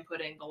bucket and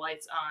putting the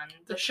lights on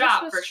the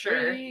shop for Christmas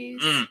sure.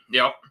 trees.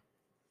 Yep.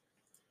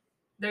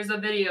 There's a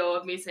video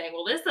of me saying,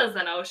 well, this is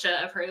an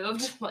OSHA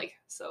approved. Like,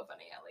 so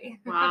funny, Ellie.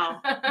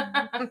 Wow.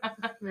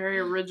 Very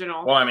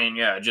original. Well, I mean,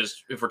 yeah,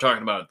 just if we're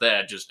talking about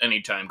that, just any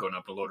time going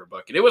up the loader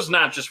bucket. It was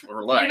not just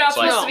for lights. You're not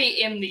like, supposed to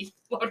be in the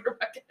loader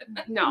bucket.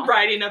 No.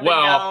 Riding up Well,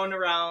 and down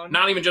around.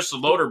 not even just the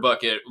loader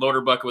bucket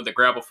with the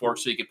gravel fork,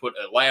 so you could put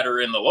a ladder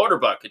in the loader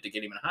bucket to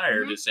get even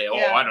higher to say, oh,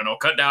 Yeah. I don't know,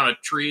 cut down a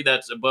tree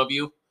that's above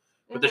you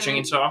with the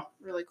Mhm. chainsaw.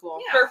 Really cool.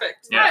 Yeah.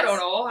 Perfect. Yeah. I don't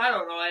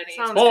know any.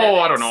 Sounds Oh, good.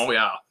 I don't know,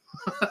 yeah.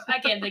 I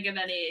can't think of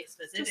any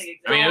specific Just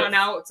example. mean, throwing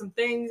out some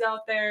things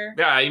out there.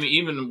 Yeah,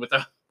 even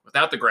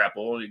without the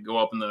grapple, you go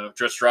up in the,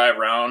 just drive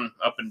around,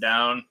 up and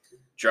down,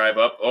 drive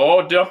up.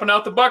 Oh, dumping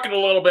out the bucket a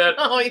little bit.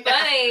 Oh, yeah.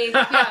 Funny.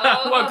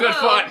 Yeah, What good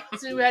fun.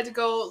 So we had to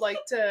go like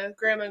to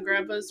grandma and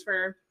grandpa's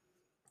for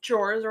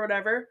chores or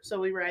whatever. So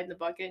we ride in the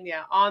bucket. And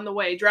yeah, on the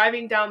way,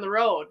 driving down the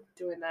road,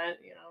 doing that,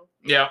 you know.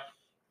 Yeah.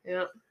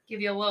 Yeah. Give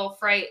you a little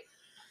fright.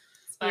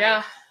 It's funny.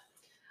 Yeah.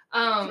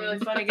 Um, Really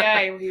funny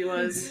guy he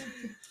was.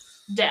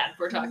 Dad,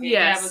 we're talking.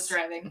 Yes. Dad was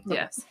driving.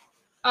 Yes.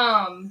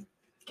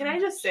 Can I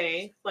just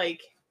say,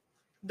 like,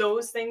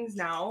 those things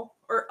now,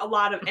 or a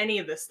lot of any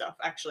of this stuff,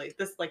 actually,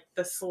 this, like,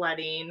 the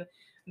sledding,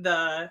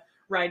 the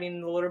riding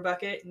in the loader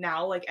bucket,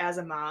 now, like, as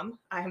a mom,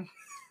 I'm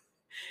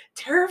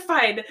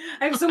terrified.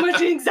 I have so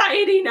much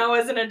anxiety now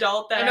as an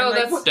adult that I know, I'm like,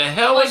 that's- What the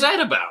hell was that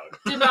about?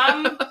 Did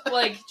mom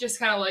like just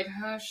kind of like,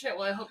 oh shit?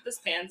 Well, I hope this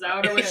pans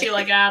out, or was she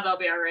like, they'll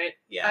be all right?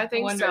 yeah, I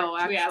think wonder, so,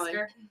 should we ask actually.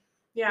 her?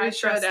 yeah, We I should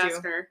trust ask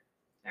you. her.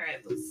 All right,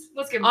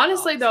 let's give her a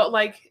Honestly, call. though,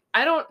 like,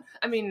 I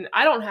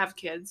don't have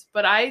kids,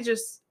 but I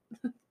just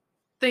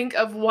think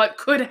of what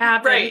could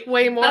happen Right.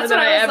 way more That's than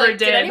what I was ever like,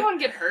 did anyone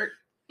get hurt?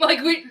 Like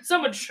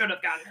someone should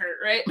have gotten hurt,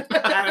 right?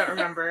 I don't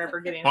remember ever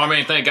getting Well, I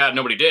mean, thank God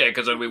nobody did,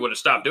 because then we would have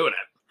stopped doing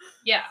it.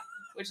 Yeah,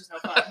 which is no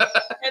fun.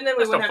 And then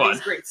we That's wouldn't no have fun.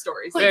 these great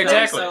stories. Yeah, you know,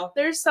 exactly. So.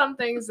 There's some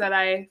things that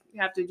I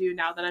have to do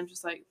now that I'm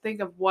just like, think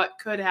of what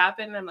could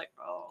happen. And I'm like,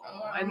 oh,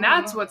 and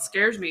that's what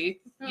scares me.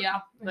 Yeah,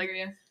 I Like, hear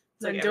you.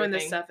 It's like Like doing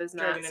this everything. stuff is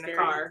not Driving in scary. a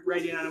car,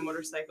 riding on a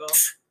motorcycle.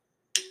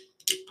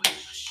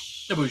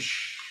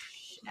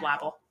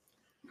 Blabble.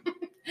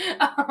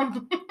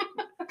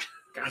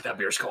 God, that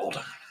beer's cold.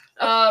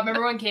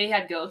 Remember when Katie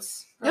had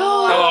goats?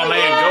 Oh, man,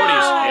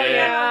 goaties.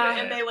 Yeah.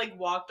 And they like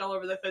walked all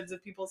over the hoods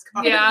of people's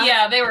cars. Yeah.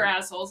 Yeah, they were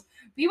assholes.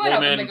 We went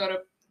up in Woman.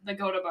 the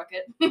Gota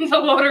bucket, the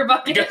loader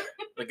bucket,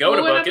 The Gota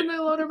What went up bucket. in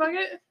the loader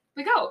bucket?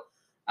 the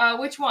goat.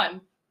 Which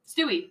one?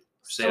 Stewie.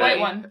 Say The that. white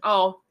one.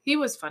 Oh, he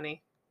was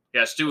funny.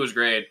 Yeah, Stu was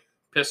great.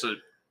 Piss the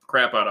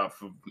crap out of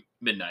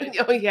midnight.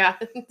 Oh yeah,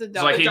 the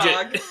dog. like The he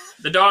dog.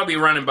 the dog be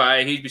running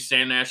by, he'd be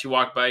standing there, she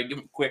walked by, give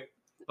him a quick,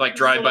 like,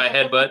 drive-by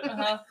headbutt.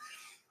 Uh-huh.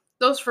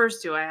 Those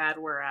first two I had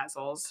were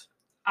assholes.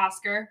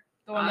 Oscar,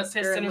 the one Oscar that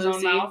pissed in and his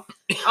Lucy. own mouth.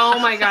 Oh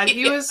my god,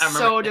 he was I remember.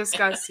 so He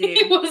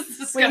disgusting. was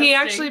disgusting. When he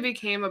actually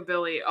became a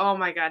Billy, oh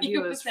my god, he He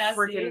was was nasty.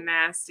 freaking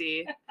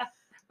nasty.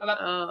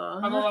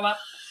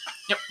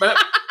 Yep, but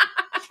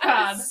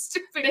God,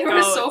 Stupid they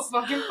were so goats.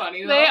 fucking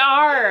funny. Though. They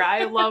are.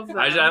 I love them.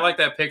 I like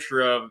that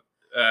picture of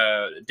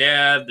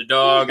Dad, the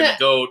dog, and the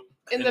goat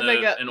in the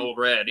big in Old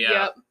Red.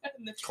 Yeah,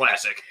 Yep.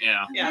 classic.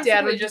 Yeah, Yeah.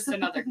 Dad Basically was just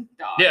another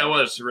dog. yeah, it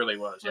was, it really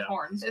was. With Yeah,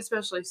 horns.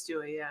 Especially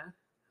Stewie, yeah.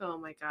 Oh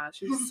my gosh,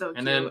 he was so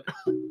and cute.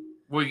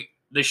 then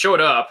they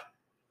showed up,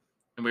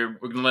 and we were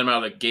gonna let him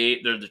out of the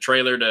gate, the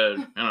trailer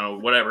to I don't know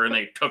whatever, and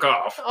they took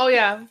off. Oh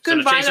yeah, So couldn't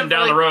to find chase him for,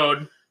 down the like-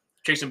 road,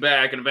 chase him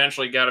back, and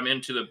eventually got him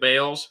into the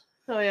bales.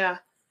 Oh yeah.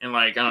 And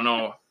like I don't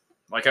know,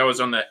 like I was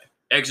on the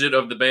exit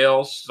of the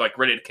bales, like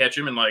ready to catch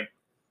him, and like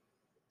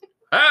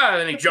and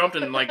then he jumped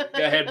and like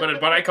got ahead,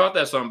 but I caught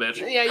that son of a bitch.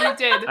 Yeah, you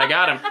did. I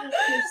got him.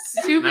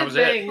 Stupid That was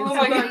it. things. Oh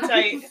my Held on god.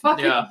 tight.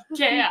 Fucking Yeah.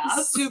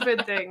 chaos.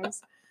 Stupid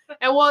things.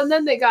 And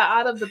then they got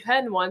out of the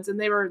pen once, and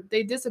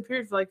they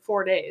disappeared for like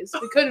 4 days.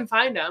 We couldn't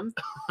find them.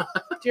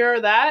 Do you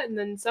remember that? And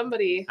then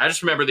somebody, I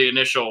just remember the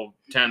initial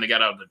time they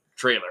got out of the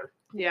trailer.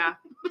 yeah.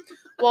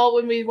 Well,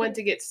 when we went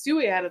to get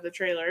Stewie out of the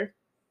trailer,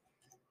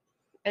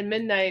 and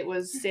Midnight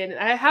was standing.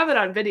 I have it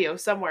on video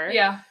somewhere.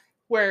 Yeah.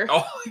 Where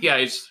Oh yeah,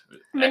 he's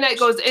Midnight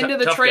goes into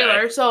the tough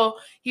trailer, guy. so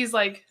he's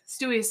like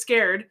Stewie's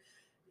scared,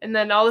 And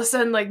then all of a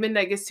sudden, like,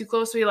 midnight gets too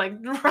close, so he, like,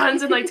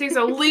 runs and, like, takes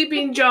a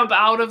leaping jump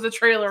out of the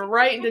trailer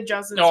right into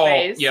Justin's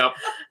face. Yep.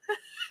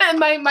 And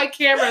my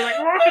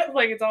camera,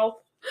 like it's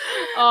all...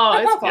 Oh,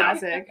 it's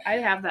classic. I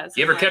have that.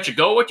 You ever catch a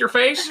goat with your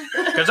face?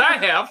 Because I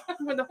have.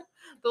 With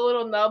the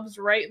little nubs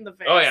right in the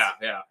face. Oh,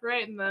 yeah.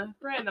 Right in the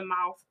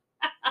mouth.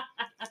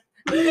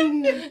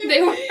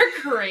 They were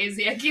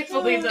crazy. I can't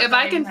believe that. If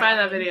I can find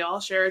that video,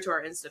 I'll share it to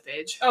our Insta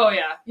page. Oh,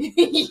 yeah.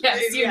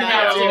 Yes, you Yeah.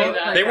 have to do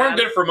that. They weren't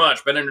good for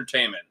much, but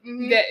entertainment.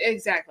 Yeah,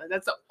 exactly.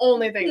 That's the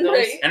only thing those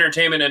Right.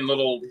 Entertainment and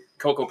little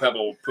Cocoa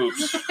Pebble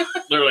poops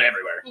literally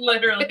everywhere.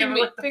 Literally. Pygmy-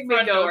 Like the pygmy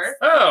front goats. door.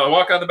 Oh,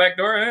 walk out the back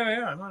door?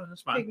 Yeah, no,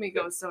 that's fine. pygmy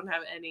goats don't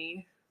have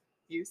any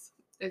use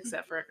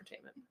except for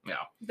entertainment.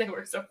 They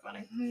were so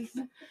funny.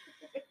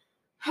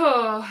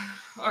 Oh,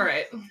 all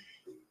right.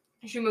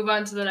 We should move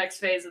on to the next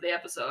phase of the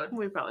episode.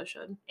 We probably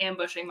should.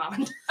 Ambushing mom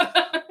and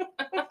dad.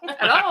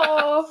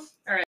 Hello.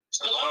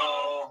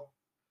 Hello.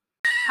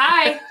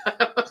 Hi.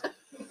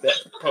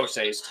 Post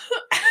haste.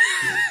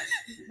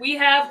 We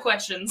have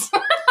questions.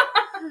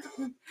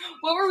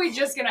 What were we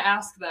just gonna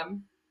ask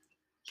them?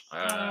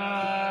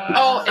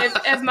 Oh,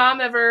 if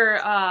mom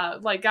ever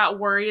like got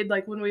worried,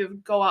 like when we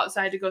would go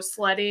outside to go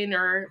sledding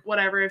or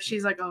whatever, if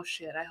she's like, oh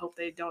shit, I hope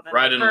they don't end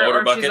Ride up in a hurt, motor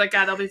or bucket? she's like,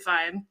 God, they'll be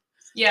fine.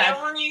 Yeah.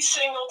 Every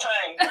single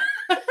time.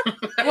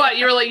 What,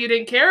 you were like, you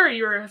didn't care, or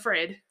you were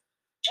afraid?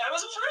 I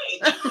was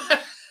afraid.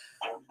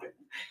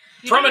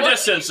 From a What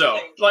distance, do you though.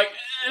 think? Like,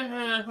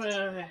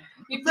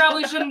 You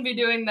probably shouldn't be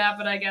doing that,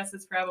 but I guess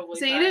it's probably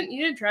So you fine.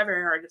 didn't try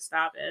very hard to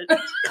stop it.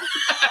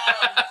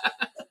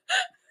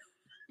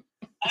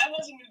 I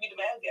wasn't going to be the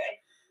bad guy.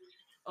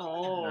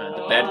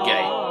 Oh, the bad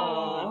guy.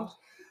 Oh.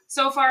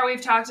 So far,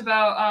 we've talked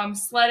about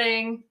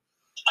sledding.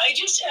 I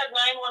just had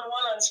 911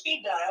 on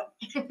speed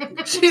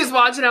dial. She's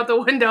watching out the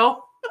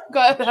window.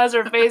 Has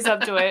her face up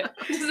to it.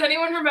 Does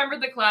anyone remember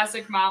the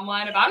classic mom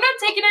line about, I'm not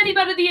taking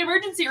anybody to the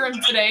emergency room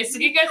today, so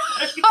you guys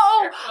better be Oh,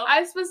 careful."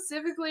 I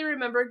specifically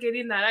remember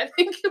getting that. I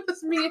think it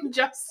was me and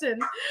Justin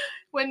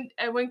when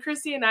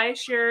Christy and I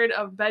shared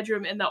a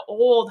bedroom in the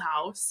old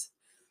house,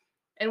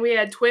 and we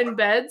had twin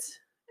beds.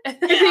 And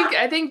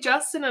I think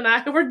Justin and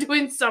I were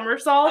doing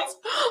somersaults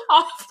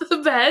off the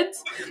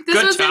beds.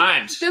 good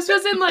times. This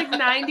was in like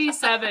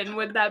 '97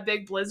 with that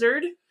big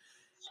blizzard,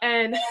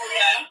 and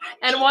Oh,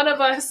 and one of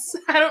us,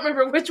 I don't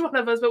remember which one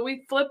of us, but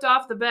we flipped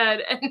off the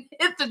bed and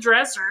hit the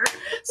dresser.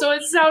 So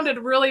it sounded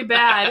really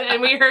bad.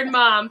 And we heard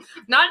Mom,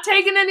 not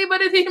taking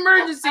anybody to the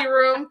emergency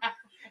room.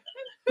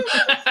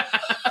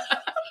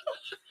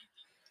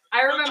 I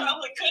yeah. remember.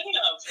 Probably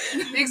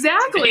couldn't have.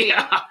 Exactly.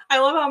 Yeah. I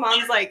love how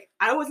mom's like,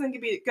 I wasn't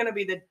gonna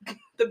be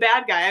the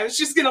bad guy. I was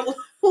just gonna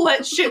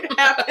let shit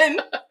happen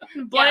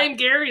Blame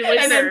Gary later.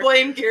 and then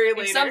blame Gary If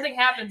later. something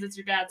happens, it's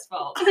your dad's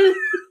fault. I'm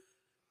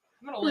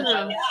gonna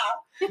let you.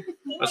 Yeah.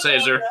 Let's say,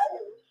 is there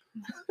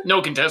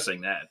no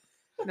contesting that?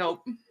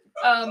 Nope.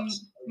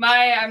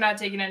 My I'm not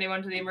taking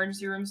anyone to the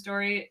emergency room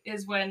story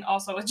is when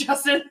also with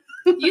Justin.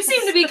 You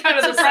seem to be kind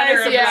of the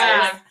center of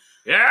Yeah. this.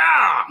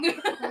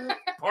 Yeah!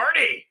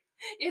 Party!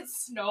 It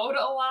snowed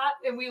a lot,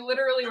 and we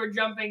literally were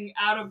jumping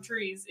out of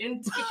trees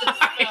into the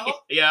snow.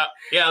 Yeah,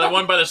 the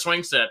one by the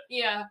swing set.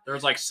 Yeah. There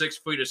was like 6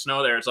 feet of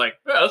snow there. It's like,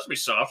 oh, this will be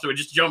soft. So we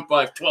just jumped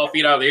like 12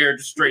 feet out of the air,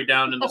 just straight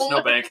down in the Oh my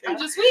snowbank.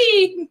 Just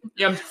wee.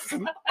 Yep.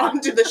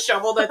 onto the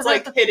shovel that's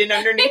like hidden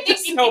underneath the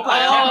snow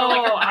pile.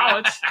 Oh,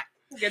 ouch.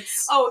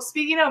 Gets Oh,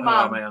 speaking of Oh,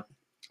 mom man.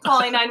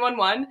 calling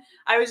 911,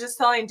 I was just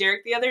telling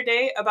Derek the other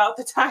day about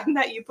the time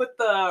that you put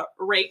the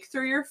rake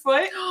through your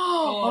foot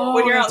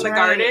when you're out in the that's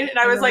garden, and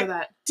I was like,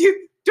 remember dude,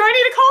 do I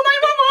need to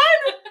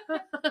call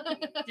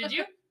 911? Did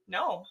you?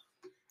 No.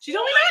 She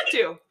told me not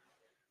to.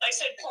 I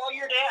said, call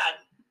your dad.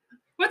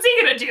 What's he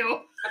gonna do?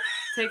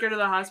 take her to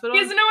the hospital.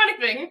 He doesn't know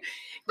anything.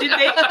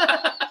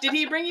 Did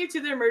he bring you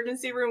to the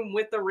emergency room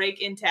with the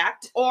rake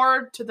intact?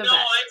 Or to the No, vet.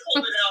 I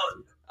pulled it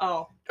out.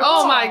 Oh.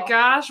 Oh my Oh.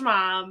 gosh,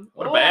 Mom.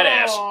 What a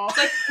badass. Oh. It's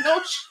like,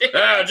 no shit.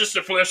 Ah, just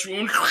a flesh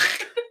wound.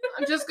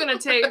 I'm just gonna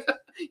use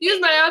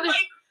my other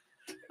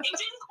It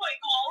didn't quite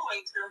go all the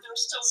way through. There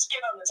was still skin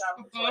on the top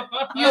of the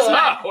foot. use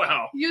my Oh,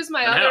 wow.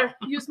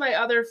 use my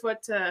other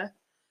foot to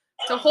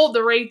hold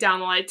the rake down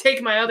while I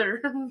take my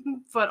other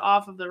foot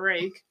off of the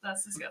rake.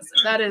 That's disgusting.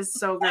 That is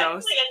so gross.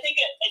 Actually, I think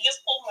I just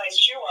pulled my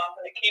shoe off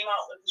and it came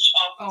out with the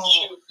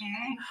shoe.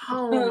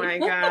 Oh my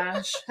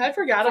gosh. I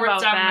forgot Fourth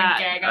about time we that.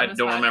 gag on I this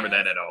don't remember podcast.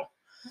 that at all.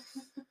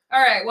 All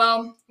right.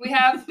 Well, we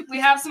have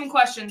some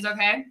questions.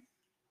 Okay.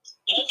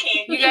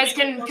 Okay. You guys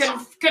can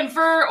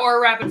confer or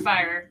rapid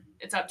fire.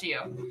 It's up to you.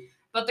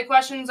 But the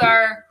questions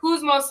are: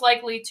 who's most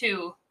likely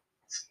to?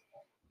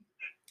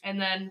 And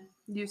then,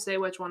 You say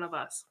which one of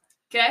us.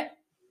 okay.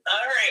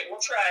 All right, we'll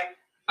try.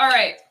 All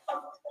right.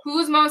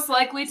 Who's most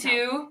likely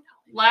to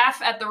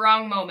laugh at the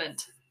wrong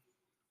moment?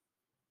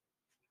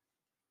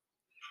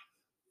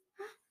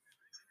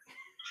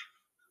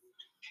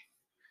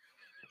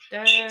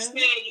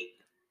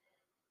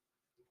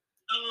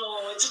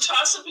 It's a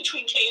toss up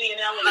between Katie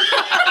and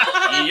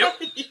Ellie. Yep.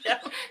 Yeah.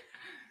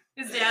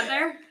 Is Dad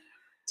there?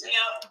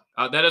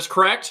 Yeah. That is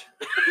correct.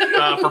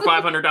 For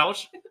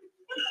 $500.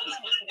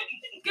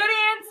 Good Good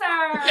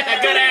answer.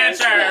 Yeah, good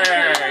answer.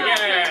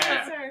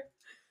 Yeah.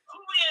 Who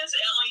is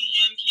Ellie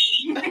and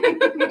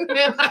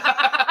Katie?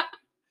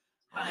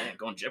 Oh, man,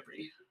 going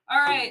Jeopardy. All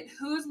right.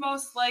 Who's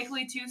most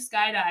likely to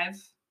skydive?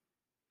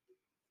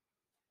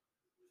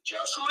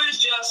 Who is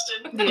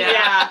Justin?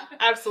 Yeah.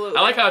 Absolutely.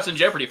 I like how it's in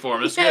Jeopardy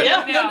form. It's good.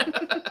 Yeah.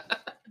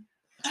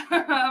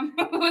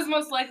 Who is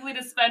most likely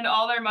to spend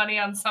all their money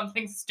on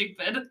something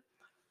stupid?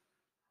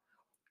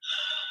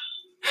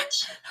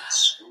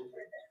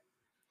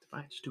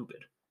 Fine, stupid.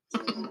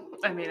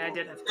 I mean, I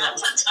did have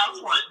That's girls. a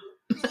tough one.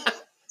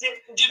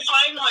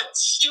 Define what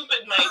stupid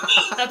might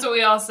be. That's what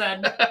we all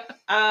said.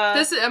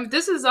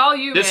 This is all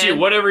you, This man. you,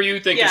 whatever you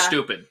think is Yeah.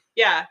 stupid.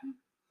 Yeah.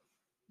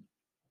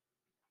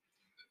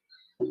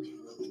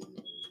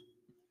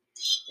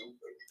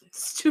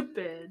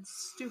 Stupid.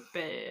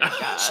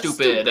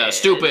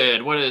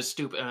 Stupid. What is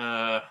stupid?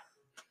 I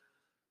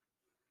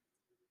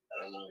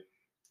don't know.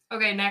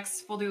 Okay,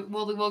 next we'll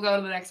go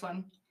to the next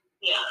one.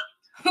 Yeah.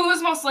 Who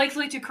is most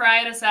likely to cry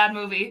at a sad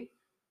movie?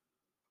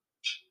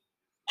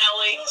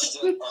 Ellie.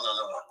 Justin?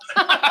 Oh,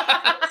 no.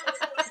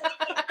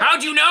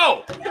 How'd you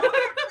know?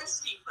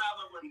 Christy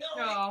probably.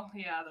 Oh,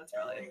 yeah, that's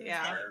really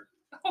Yeah.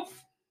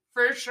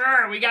 for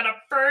sure. We got a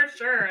for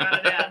sure out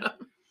of Dad.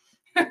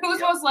 Who's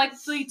most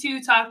likely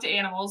to talk to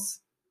animals?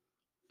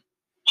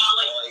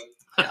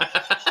 Ellie.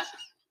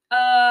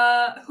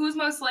 Who's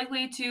most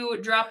likely to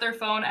drop their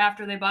phone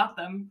after they bought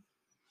them?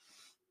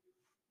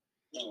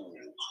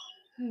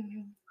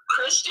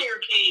 Christy or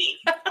Katie?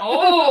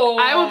 Oh,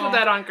 I will put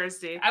that on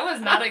Christy. I was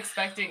not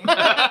expecting.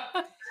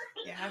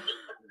 Yeah.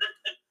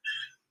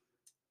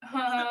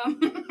 Well,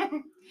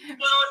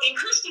 in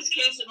Christy's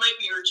case, it might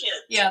be her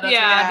kids. Yeah, that's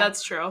Yeah, right.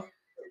 that's true.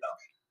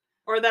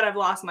 Or that I've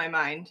lost my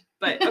mind.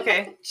 But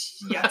okay.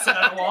 Yes, on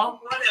a wall.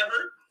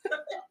 Whatever.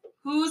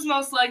 Who's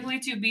most likely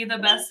to be the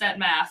best at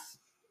math?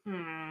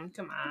 Come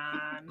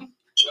on.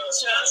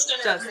 Justin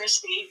or Justin.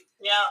 Christy?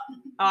 Yeah.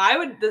 Oh, I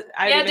would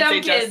Yeah, even dumb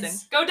say kids.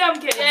 Justin. Go dumb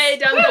kids. Yay,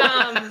 dum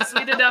dums.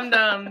 We the dum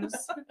dums.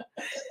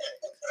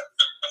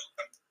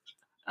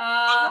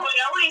 Well,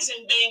 Ellie's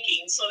in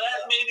banking, so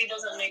that maybe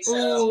doesn't make sense.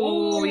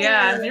 Ooh,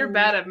 yeah. If you're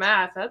bad at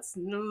math, that's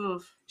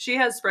oof. She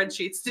has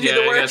spreadsheets to Yeah, do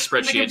the I work. got The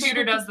spreadsheets,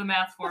 computer does the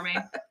math for me.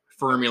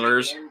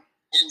 formulas.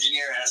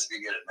 Engineer has to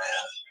be good at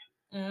math.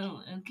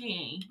 Oh,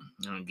 okay.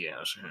 I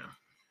guess.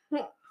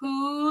 Yeah.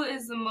 Who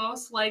is the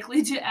most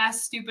likely to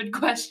ask stupid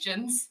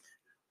questions?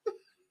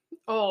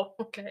 Oh,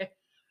 okay.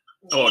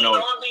 Oh, no. All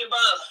of the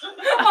above.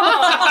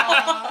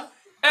 Aw.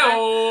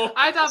 Hello.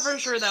 I thought for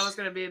sure that was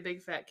gonna be a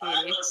big fat I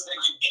Katie. was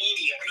thinking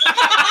Katie.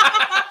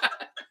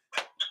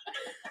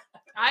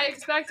 I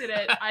expected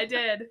it. I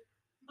did.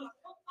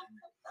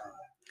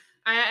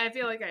 I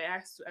feel like I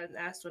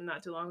asked one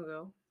not too long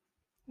ago.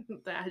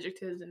 The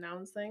adjectives and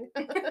nouns thing.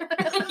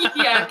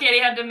 Yeah, Katie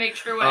had to make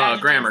sure what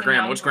adjectives Grammar. and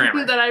Grammar. nouns What's were.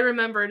 grammar? That I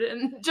remembered.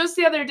 And just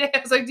the other day, I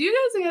was like, do you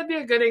guys think I'd be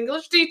a good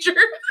English teacher?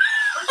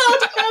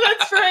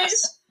 That's right.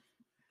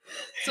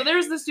 So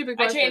there's the stupid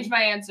I question. changed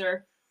my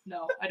answer.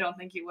 No, I don't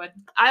think you would.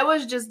 I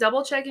was just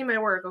double checking my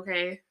work,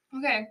 okay?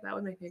 Okay. That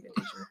would make me a good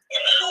teacher.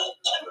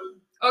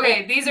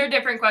 Okay, these are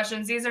different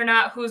questions. These are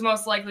not who's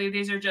most likely.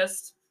 These are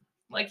just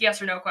like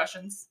yes or no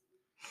questions.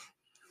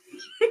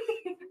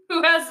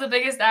 Who has the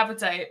biggest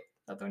appetite? Is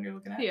that the one you're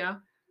looking at? Yeah.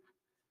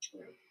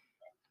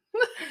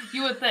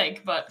 You would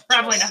think, but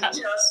probably not.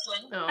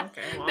 Justin. Oh,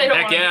 okay. Well, They don't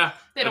Heck wanna- yeah.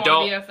 They don't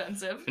Adult. want to be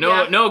offensive. No,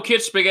 Yeah. no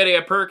kid spaghetti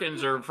at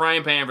Perkins or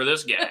frying pan for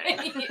this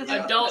guy.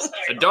 Adult.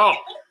 Adult.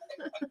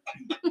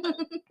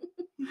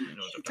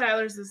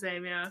 Tyler's the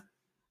same, yeah.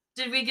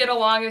 Did we get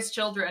along as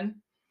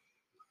children?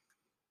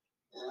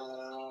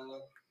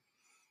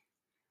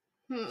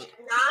 Hmm.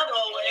 Not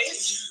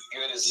always.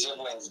 Good as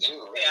siblings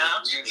do. Yeah.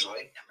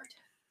 Usually.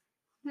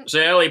 So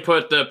Ellie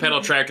put the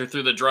pedal tractor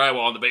through the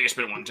drywall in the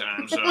basement one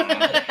time. So Well,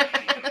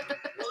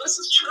 this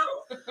is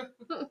true.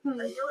 I do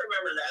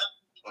remember that.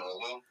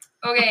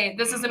 Mm-hmm. Okay,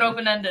 this is an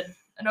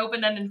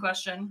open-ended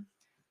question.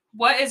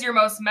 What is your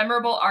most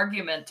memorable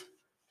argument?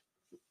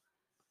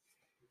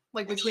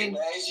 Like With between you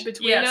guys? us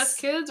Yes.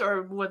 kids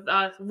or with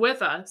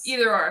us?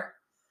 Either or.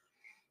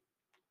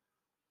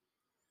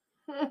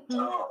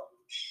 Oh.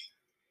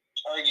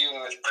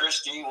 Arguing with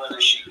Christy whether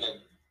she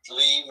could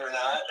leave or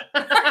not.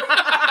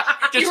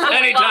 just You were locked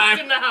anytime.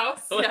 in the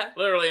house. Yeah.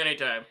 Literally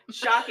anytime.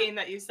 Shocking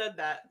that you said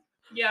that.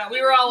 Yeah,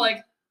 we were all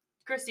like,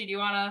 Christy, do you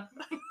wanna?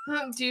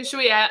 Should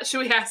we ask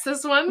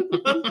this one?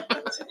 Yeah,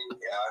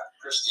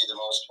 Christy the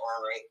most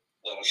ornery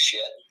little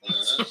shit.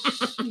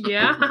 Mm-hmm.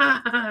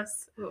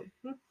 Yes.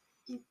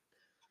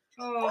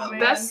 Oh man.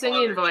 Best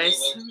singing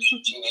voice.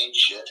 Teenage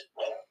shit.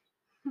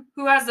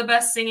 Who has the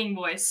best singing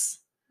voice?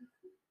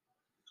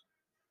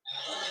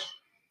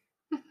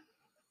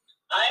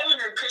 I haven't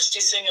heard Christy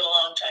sing in a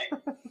long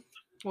time.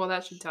 Well,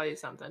 that should tell you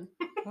something.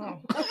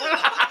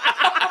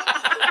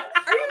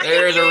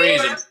 There's a The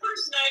reason. last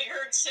person I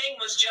heard sing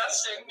was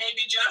Justin.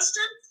 Maybe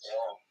Justin?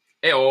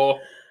 Yeah. Hey-oh.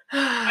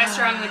 I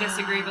strongly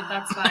disagree, but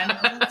that's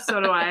fine. So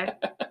do I.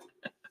 I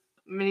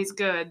mean, he's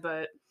good,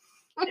 but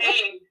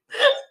Hey,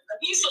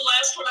 he's the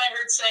last one I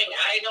heard sing.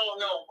 I don't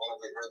know. Well,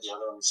 we heard the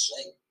other one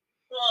sing.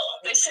 Well,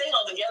 they sang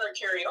all together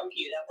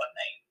karaoke that one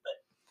night, but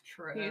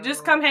True. You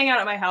just come hang out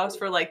at my house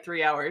for like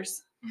 3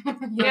 hours.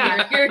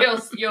 Yeah. You'll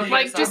hear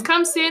Like, just some.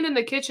 come stand in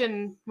the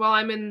kitchen while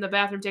I'm in the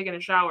bathroom taking a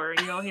shower, and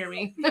you'll hear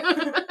me.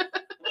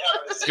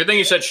 Good thing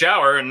you said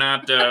shower and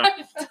not.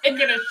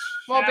 Taking a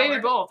Well, maybe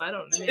shower. both. I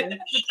don't know.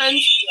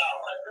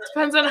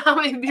 Depends on how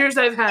many beers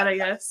I've had, I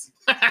guess.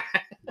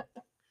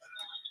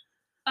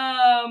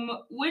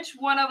 Which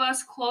one of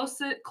us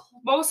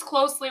most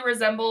closely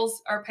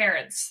resembles our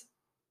parents?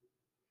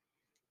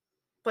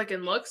 Like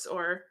in looks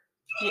or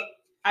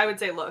I would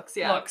say looks,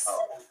 yeah. Looks.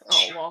 oh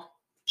well.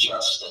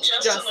 Justin.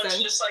 Justin looks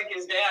Justin. just like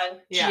his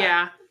dad.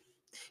 Yeah.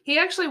 He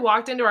actually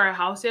walked into our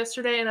house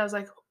yesterday, and I was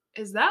like,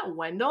 "Is that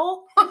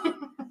Wendell?"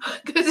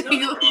 Because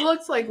he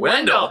looks like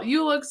Wendell? Wendell.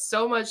 You look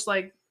so much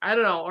like I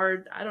don't know,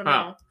 or I don't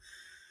Huh. know.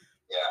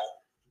 Yeah.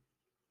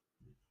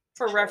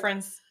 For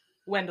reference,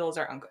 Wendell's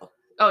our uncle.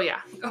 Oh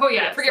yeah, Oh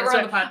yeah, Yes, I forget we're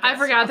that's on the podcast. I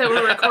forgot that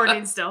we're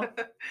recording still.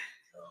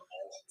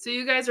 So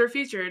you guys were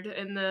featured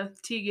in the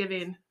tea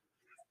giving.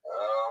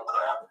 Oh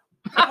crap.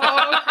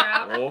 Oh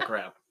crap. Oh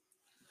crap!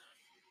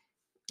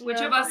 Which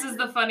of us is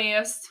the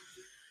funniest?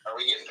 Are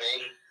we getting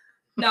paid?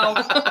 No.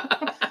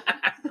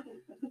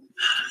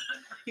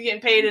 You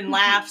getting paid in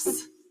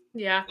laughs.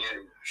 Yeah,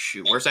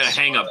 Shoot, where's that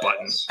hang up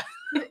button?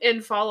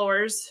 in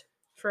followers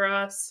for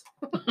us.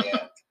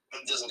 Yeah.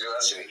 It doesn't do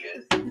us any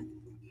good.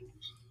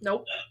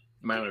 Nope.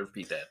 Might want to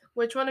repeat that.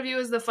 Which one of you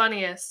is the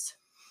funniest?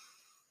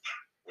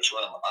 Which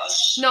one of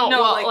us No,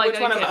 No, well, like, like,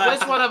 which one of okay, us?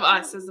 which one of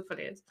us is the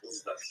funniest?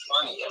 is the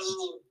funniest?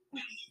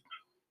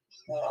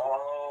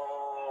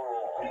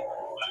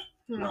 Oh,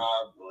 Hmm.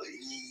 probably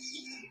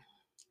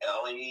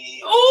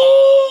Ellie.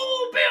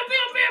 Oh, pew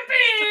pew pew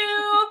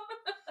pew.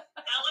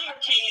 Ellie or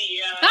Katie,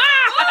 yeah. Oh,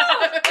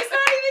 it's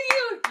not even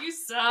you. You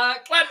suck.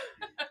 What?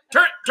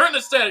 Turn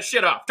this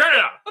shit off. Turn it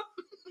off.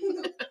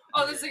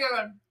 Oh, this is a good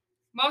one.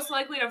 Most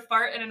likely to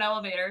fart in an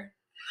elevator.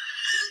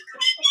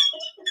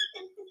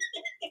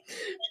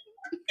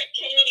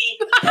 Katie.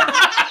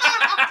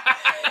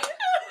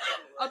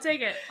 I'll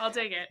take it. I'll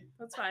take it.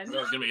 That's I fine. thought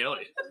it was gonna be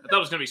Ellie. I thought it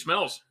was gonna be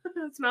Smells.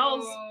 It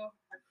smells. Oh,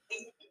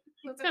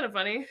 That's kind of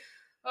funny.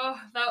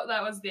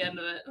 that was the end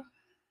of it.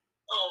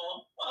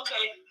 Oh,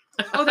 okay.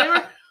 Oh, they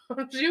were.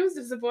 She was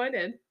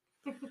disappointed.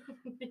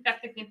 Yeah,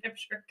 I mean, I'm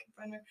sure I can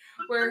find it.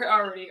 We're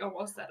already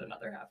almost at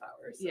another half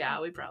hour. So. Yeah,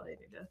 we probably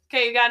need to.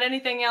 Okay, you got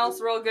anything else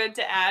real good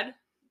to add?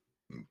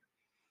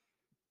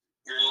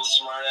 You're a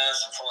smart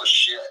ass and full of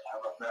shit. How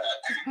about that?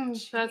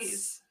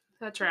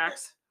 That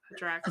tracks. That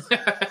tracks.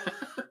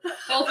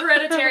 Both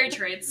hereditary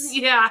traits.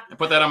 Yeah. I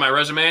put that on my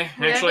resume,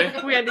 actually.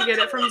 We had to get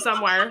it from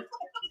somewhere.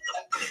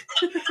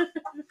 When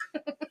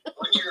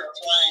you're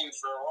applying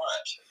for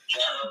what?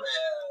 Job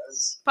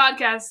as.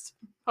 Podcast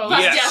host.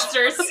 Yes.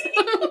 Podcasters.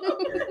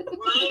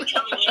 We're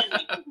coming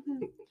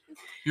in.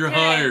 You're Hey.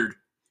 hired.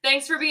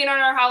 Thanks for being on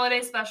our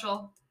holiday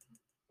special.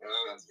 You're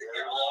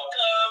You're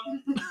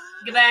welcome.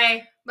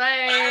 Goodbye.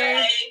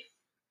 Bye.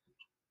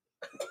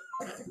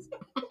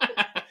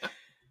 Bye.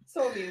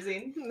 So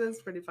amusing.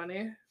 That's pretty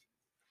funny.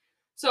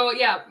 So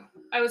yeah,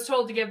 I was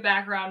told to give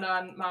background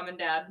on mom and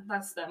dad.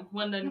 That's them,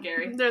 Linda and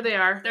Gary. There they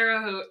are. They're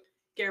a hoot.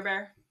 Care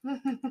Bear.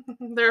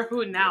 They're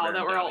who now They're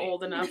that we're all very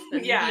old enough.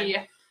 and- Yeah.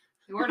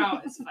 We weren't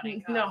always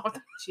funny. God. No.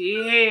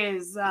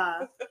 Jeez.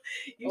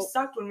 You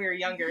sucked when we were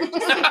younger.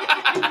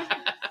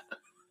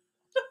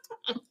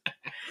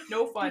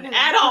 No fun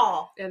at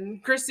all.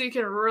 And Christy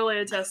can really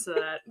attest to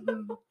that.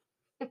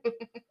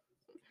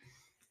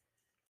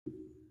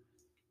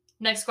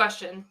 Next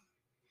question.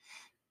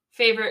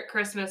 Favorite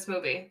Christmas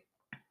movie?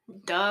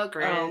 Duh,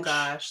 Grinch. Oh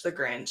gosh, the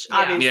Grinch. Yeah.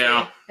 Obviously.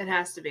 Yeah, It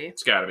has to be.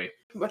 it's gotta be.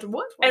 What?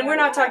 And we're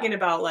not talking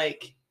about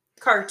like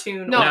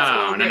cartoon. No. old No,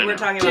 school. no, no, We're no.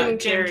 talking Jim about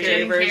Jim Carrey. Carrey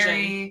Jim version.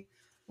 Carrey,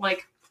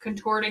 like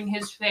contorting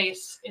his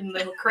face in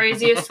the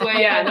craziest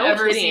way Yeah, I've no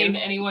ever kidding. seen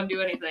anyone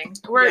do anything.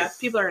 Yeah.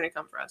 People are gonna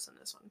come for us in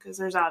this one because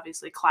there's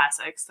obviously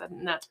classics,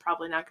 and that's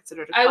probably not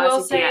considered a I classic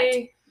will say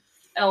yet.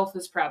 Elf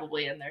is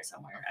probably in there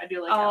somewhere. I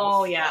do like Oh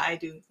Elf. yeah, I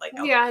do like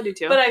Elf. Yeah, I do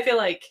too. But I feel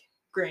like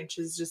Grinch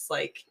is just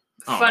like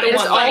Oh, But no. it's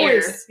one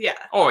always layer. Yeah.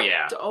 Oh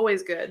yeah. it's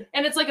always good.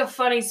 and it's like a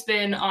funny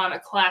spin on a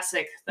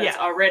classic that's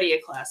Yeah. already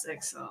a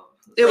classic. So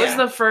It was Yeah.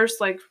 the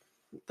first like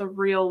the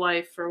real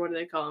life, or what do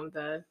they call them?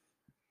 The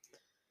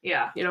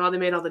yeah. you know how they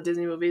made all the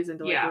Disney movies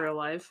into like Yeah. real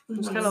life. It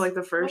was What's- kind of like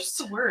the What's first.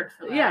 the word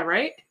for that? Yeah,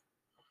 right.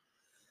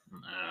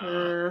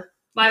 Live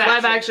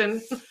Live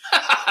action. action.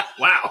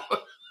 Wow.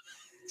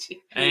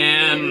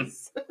 And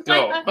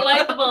go.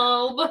 Light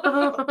bulb.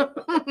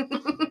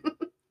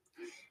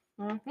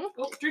 Mhm.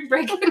 Oh, drink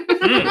break.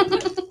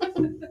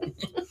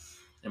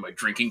 Am I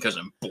drinking because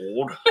I'm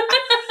bored?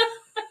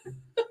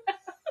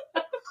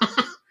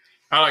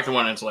 I like the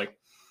one that's like,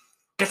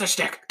 get the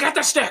stick, get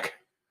the stick.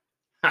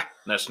 Ha,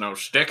 that's no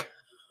stick.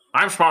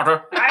 I'm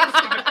smarter.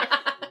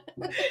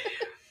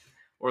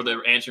 Or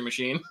the answer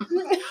machine.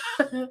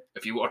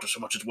 If you water so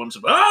much as once,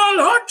 I'll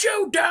hunt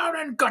you down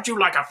and gut you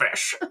like a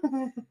fish.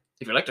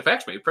 If you like to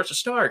fax me, press the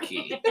star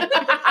key.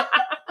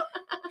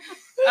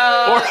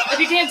 If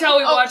you can't tell,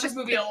 we watch this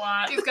movie a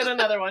lot. He's got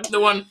another one. The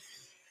one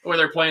where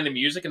they're playing the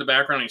music in the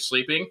background and he's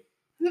sleeping.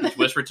 Just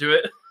whisper to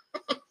it.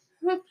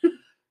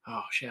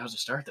 Oh shit! How's it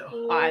start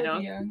though? I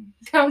don't.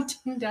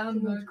 Counting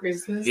down the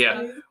Christmas.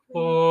 Yeah. day.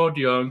 Old,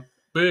 young,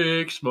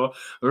 big, small.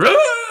 Blast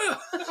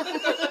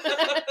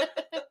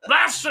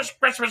this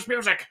Christmas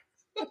music.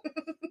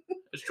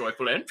 It's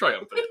joyful and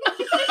triumphant.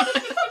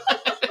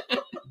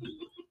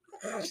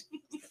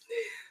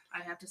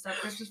 I have to stop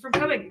Christmas from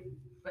coming.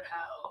 But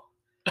how?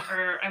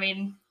 Or, I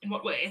mean, in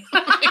what way?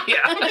 Yeah.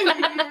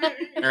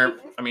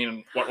 I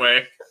mean, what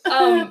way?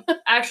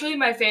 Actually,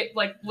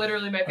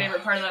 literally my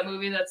favorite part of that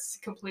movie that's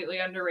completely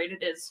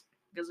underrated is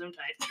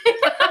Gesundheit.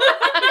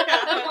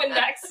 When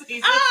next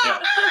season.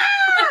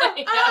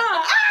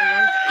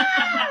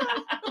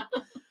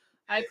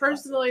 I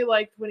personally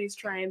liked when he's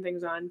trying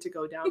things on to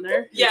go down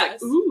there. He's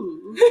Yes. like,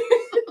 ooh.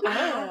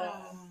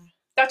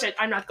 That's it.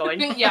 I'm not going.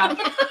 Yeah.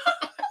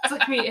 It's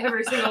like me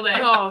every single day.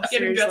 Oh,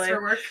 Getting dressed seriously.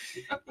 for work.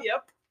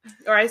 Yep.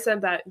 Or I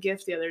sent that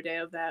gift the other day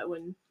of that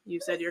when you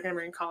said you're going to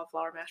bring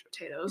cauliflower mashed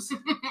potatoes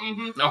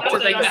Mhm. No. That's for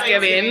what I was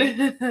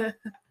Thanksgiving.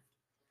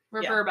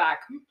 Refer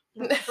back.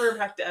 For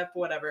back to F,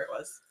 whatever it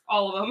was.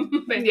 All of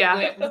them. basically, Yeah,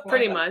 at this point.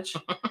 pretty much.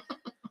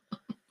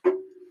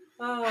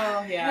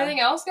 Oh, yeah. Anything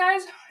else,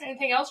 guys?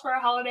 Anything else for our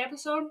holiday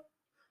episode?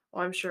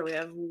 Well, I'm sure we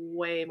have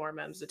way more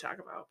memes to talk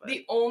about. But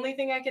The only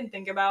thing I can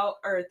think about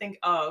or think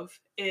of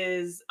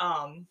is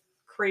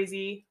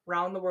crazy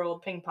round the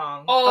world ping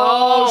pong.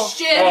 Oh, Oh.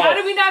 shit! Oh. How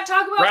did we not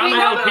talk about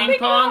Round ping the ping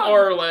pong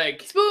or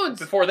like spoons.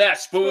 before that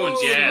spoons?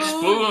 Spoons. Yeah,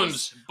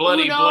 spoons.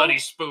 Bloody, Uno. bloody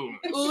spoon.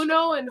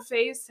 Uno and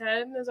Phase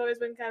 10 has always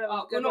been kind of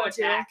a good Uno one,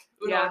 too. attack.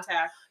 Uno Yeah.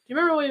 attack. Do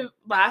you remember when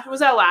was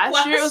that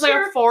last year? It was Last like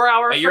year? a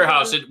 4-hour. At your freaking-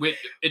 house,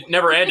 it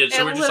never ended,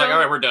 so It we're just like, literally- all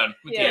right, we're done.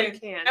 We Yeah, can't. you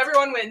can't.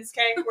 Everyone wins,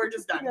 okay? We're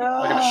just done. No.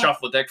 We're gonna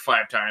shuffle the deck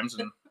 5 times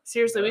and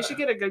Seriously, we should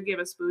get a good game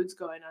of spoons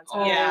going on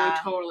Oh, Saturday. Yeah.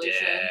 we totally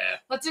should. yeah.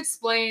 Let's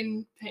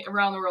explain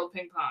around the world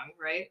ping pong,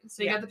 right?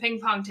 So you Yeah. got the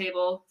ping pong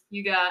table.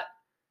 You got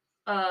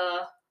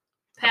paddle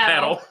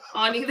paddle.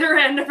 on either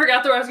end. I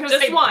forgot the I was going to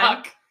Just say one.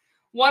 puck.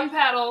 One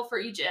paddle for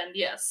each end.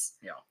 Yes.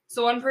 Yeah.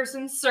 So one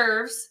person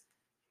serves.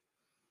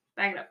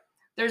 Back it up.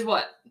 There's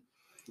what?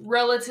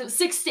 Relative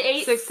 6 to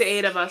 8. 6 to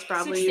 8 of us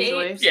probably 6 to 8.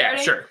 usually. Yeah,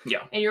 Starting? sure.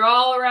 Yeah. And you're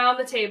all around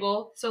the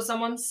table. So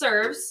someone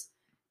serves,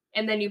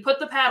 and then you put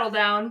the paddle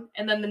down,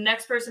 and then the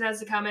next person has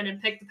to come in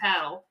and pick the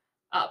paddle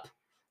up.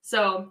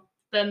 So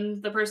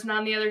then the person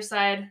on the other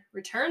side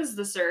returns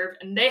the serve,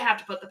 and they have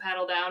to put the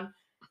paddle down,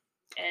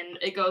 and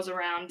it goes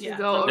around. Yeah.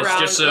 Go It's around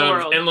just the an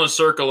world. endless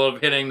circle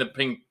of hitting the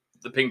ping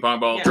pong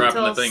ball, Yeah.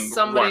 dropping the Until thing,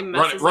 somebody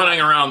messes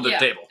running up. around the Yeah.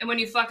 table. And when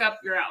you fuck up,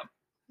 you're out.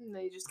 And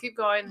they just keep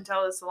going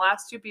until it's the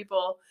last 2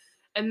 people.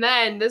 And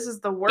then this is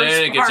the worst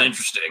Then it gets part.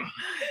 interesting.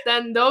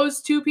 Then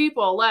those 2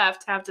 people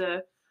left have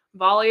to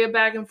volley it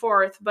back and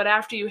forth. But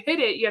after you hit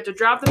it, you have to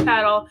drop the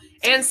paddle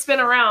and spin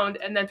around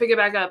and then pick it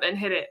back up and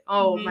hit it.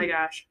 Oh Mhm. my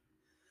gosh.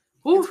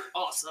 Whew.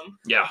 Awesome.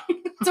 Yeah.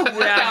 It's a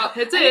workout.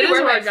 Yeah, It it is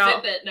wear a my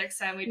workout. Fitbit next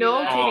time we do No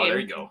that. Oh, kidding. there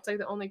you go. It's like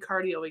the only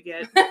cardio we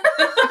get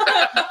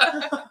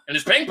And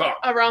it's ping pong.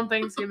 around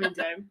Thanksgiving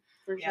time,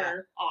 for Yeah.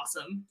 sure.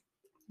 Awesome.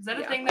 Is that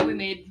a Yeah. thing that we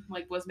made,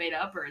 was made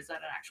up, or is that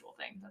an actual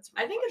thing? That's a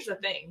I real think it's a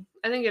question. thing.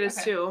 I think it is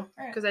Okay. too,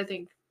 Alright. because I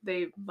think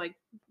they like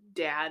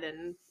dad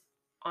and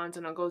aunts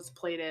and uncles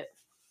played it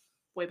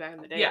way back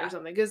in the day Yeah. or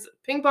something. Because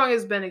ping pong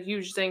has been a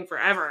huge thing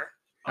forever.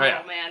 Oh,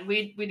 yeah. Man,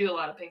 we do a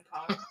lot of ping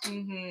pong.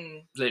 Mm-hmm.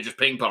 They just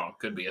ping pong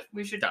could be a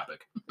We should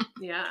topic.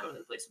 Yeah.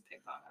 totally play some ping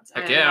pong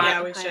outside. Heck I am yeah. not-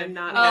 Yeah, we I should. am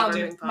not Um,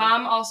 ever ping pong.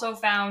 Mom also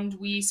found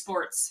Wii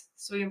Sports,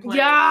 so we can play.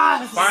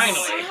 Yes!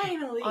 Finally.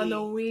 Finally. On the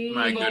Wii.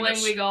 My bowling,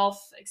 goodness. Wii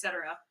golf,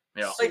 etc.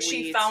 Yeah. Like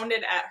she Sweet. found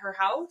it at her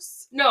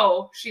house.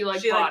 No, she She, bought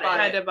like, it. bought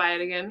I had to buy it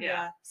again.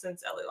 Yeah,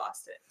 since Ellie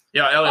lost it.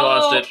 Yeah, Ellie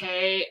lost it.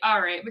 Okay,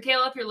 all right,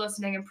 Michaela, if you're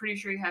listening, I'm pretty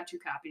sure you have 2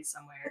 copies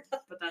somewhere,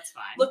 but that's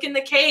fine. Look in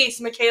the case,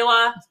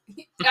 Michaela.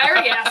 I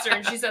already asked her,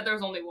 and she said there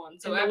was only one.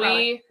 So So I the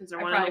probably, Wii. Is there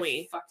I one on the probably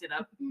Wii? fucked it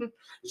up.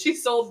 She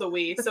sold the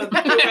Wii, so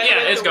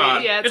Yeah, it's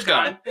gone. Yeah, It's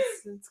gone.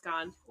 It's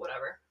gone.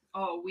 Whatever.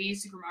 Oh, Wii,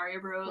 Super Mario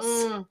Bros,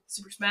 Mm.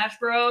 Super Smash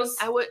Bros,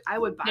 I would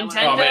buy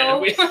Nintendo. Oh,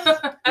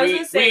 man, I was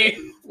gonna say-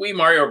 we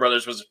Mario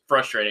Brothers was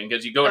frustrating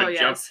because you go to Oh,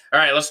 jump. yes. All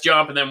right, let's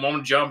jump, and then one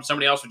would jump,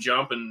 somebody else would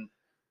jump, and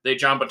they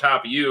jump on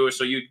top of you,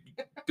 so you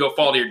go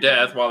fall to your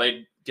death while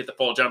they get the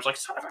full jumps. Like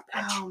son of a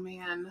bitch. Oh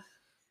man.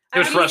 It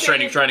was I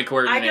frustrating say trying to I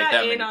coordinate got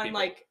that in many on people.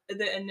 like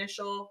the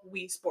initial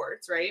Wii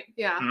Sports, right?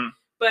 Yeah.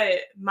 But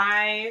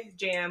my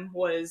jam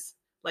was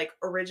like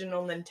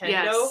original Nintendo.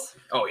 Yes.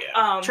 Oh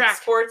yeah, Track.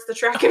 Sports, the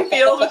track and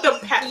field with the, The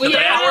the pads.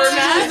 power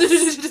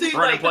mats. So you,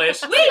 run in like,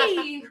 place,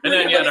 Wii. and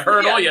then yeah, the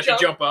hurdle. Yeah, you have to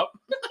jump up.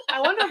 I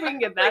wonder if we can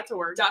get that to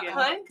work. Duck again.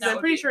 Hunt? 'Cause That I'm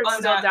would pretty be sure it's on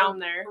still that down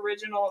there.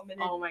 Original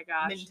Oh my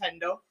gosh.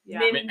 Nintendo.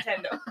 Yeah.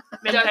 Nintendo. Duck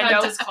Hunt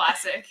Nintendo. is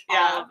classic. All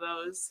Yeah. of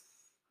those.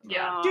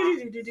 Yeah.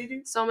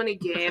 Oh, so many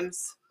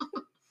games.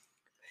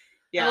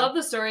 Yeah. I love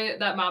the story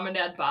that mom and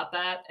dad bought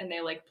that and they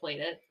played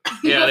it.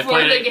 Yeah, they before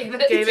played they it. gave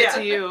it Gave it Yeah.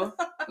 to you,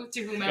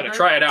 to whomever. Gotta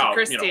try it to out.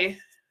 Christy. You know.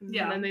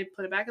 Yeah. And then they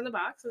put it back in the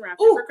box and wrapped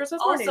it Ooh, for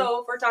Christmas morning.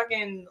 also, if we're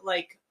talking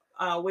like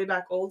way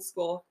back old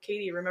school.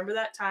 Katie, remember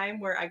that time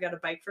where I got a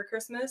bike for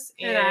Christmas?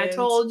 And I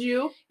told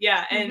you.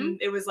 Yeah,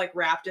 and it was like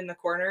wrapped in the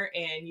corner,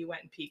 and you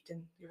went and peeked,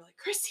 and you were like,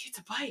 "Christy, it's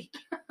a bike."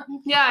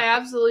 Yeah, I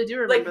absolutely do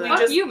remember we that.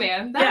 Fuck you,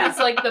 man. That is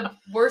like the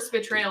worst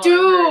betrayal ever.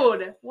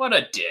 Dude, What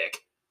a dick.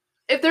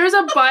 if there's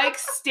a bike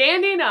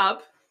standing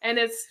up and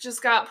it's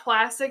just got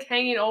plastic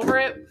hanging over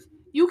it,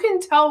 you can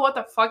tell what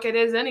the fuck it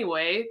is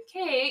anyway.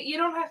 Okay, you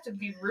don't have to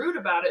be rude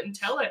about it and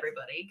tell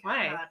everybody.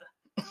 Why?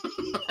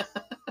 God.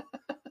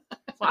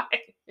 Why?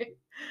 I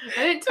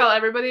didn't tell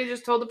everybody, I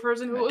just told the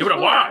person who it was Do what I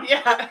for. want.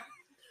 Yeah.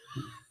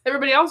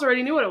 Everybody else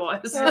already knew what it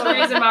was. That's the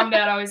reason mom and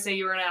dad always say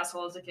you were an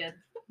asshole as a kid.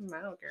 I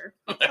don't care.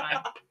 It's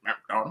fine.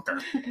 Don't care.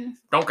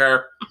 Don't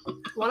care.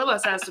 One of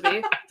us has to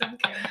be.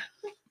 Don't care.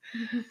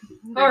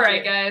 All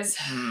right, guys.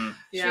 Hmm.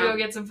 Should we go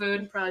get some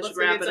food? Probably Let's should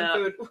go wrap get it some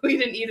up. food. We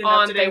didn't eat enough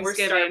On today. We're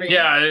Thanksgiving. starving.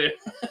 Yeah.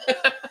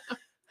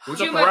 It was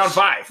Too up much- around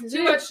 5.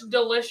 Too much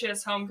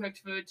delicious home cooked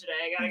food today.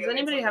 I gotta Does go get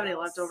anybody have something any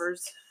else.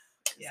 leftovers?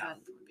 Yeah. That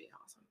would be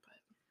awesome.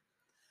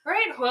 All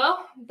right,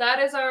 well, that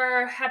is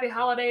our Happy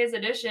Holidays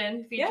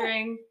edition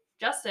featuring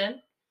Justin.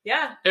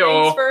 Yeah.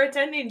 Hey-o. Thanks for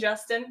attending,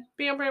 Justin.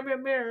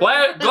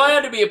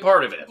 Glad to be a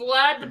part of it.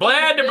 Glad to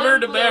Glad to be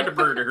bird to blue. bad to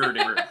bird to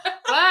hurdy bird.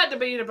 Glad to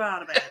be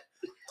about it.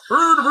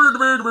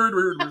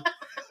 Bird.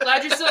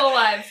 Glad you're still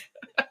alive.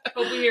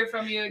 Hope we hear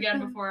from you again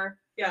before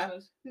Yeah.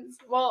 Christmas.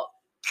 Well,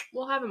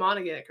 we'll have him on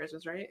again at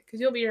Christmas, right? Because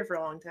you'll be here for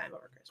a long time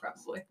over Christmas.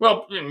 Probably.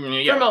 Well, For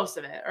yeah. most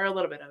of it, or a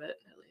little bit of it,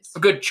 at least. A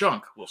good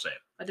chunk, we'll say.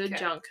 A good Okay.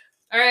 chunk.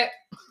 All right.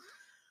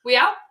 We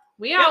out?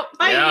 We out.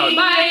 Bye. Yeah.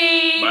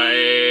 Bye.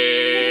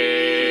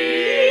 Bye.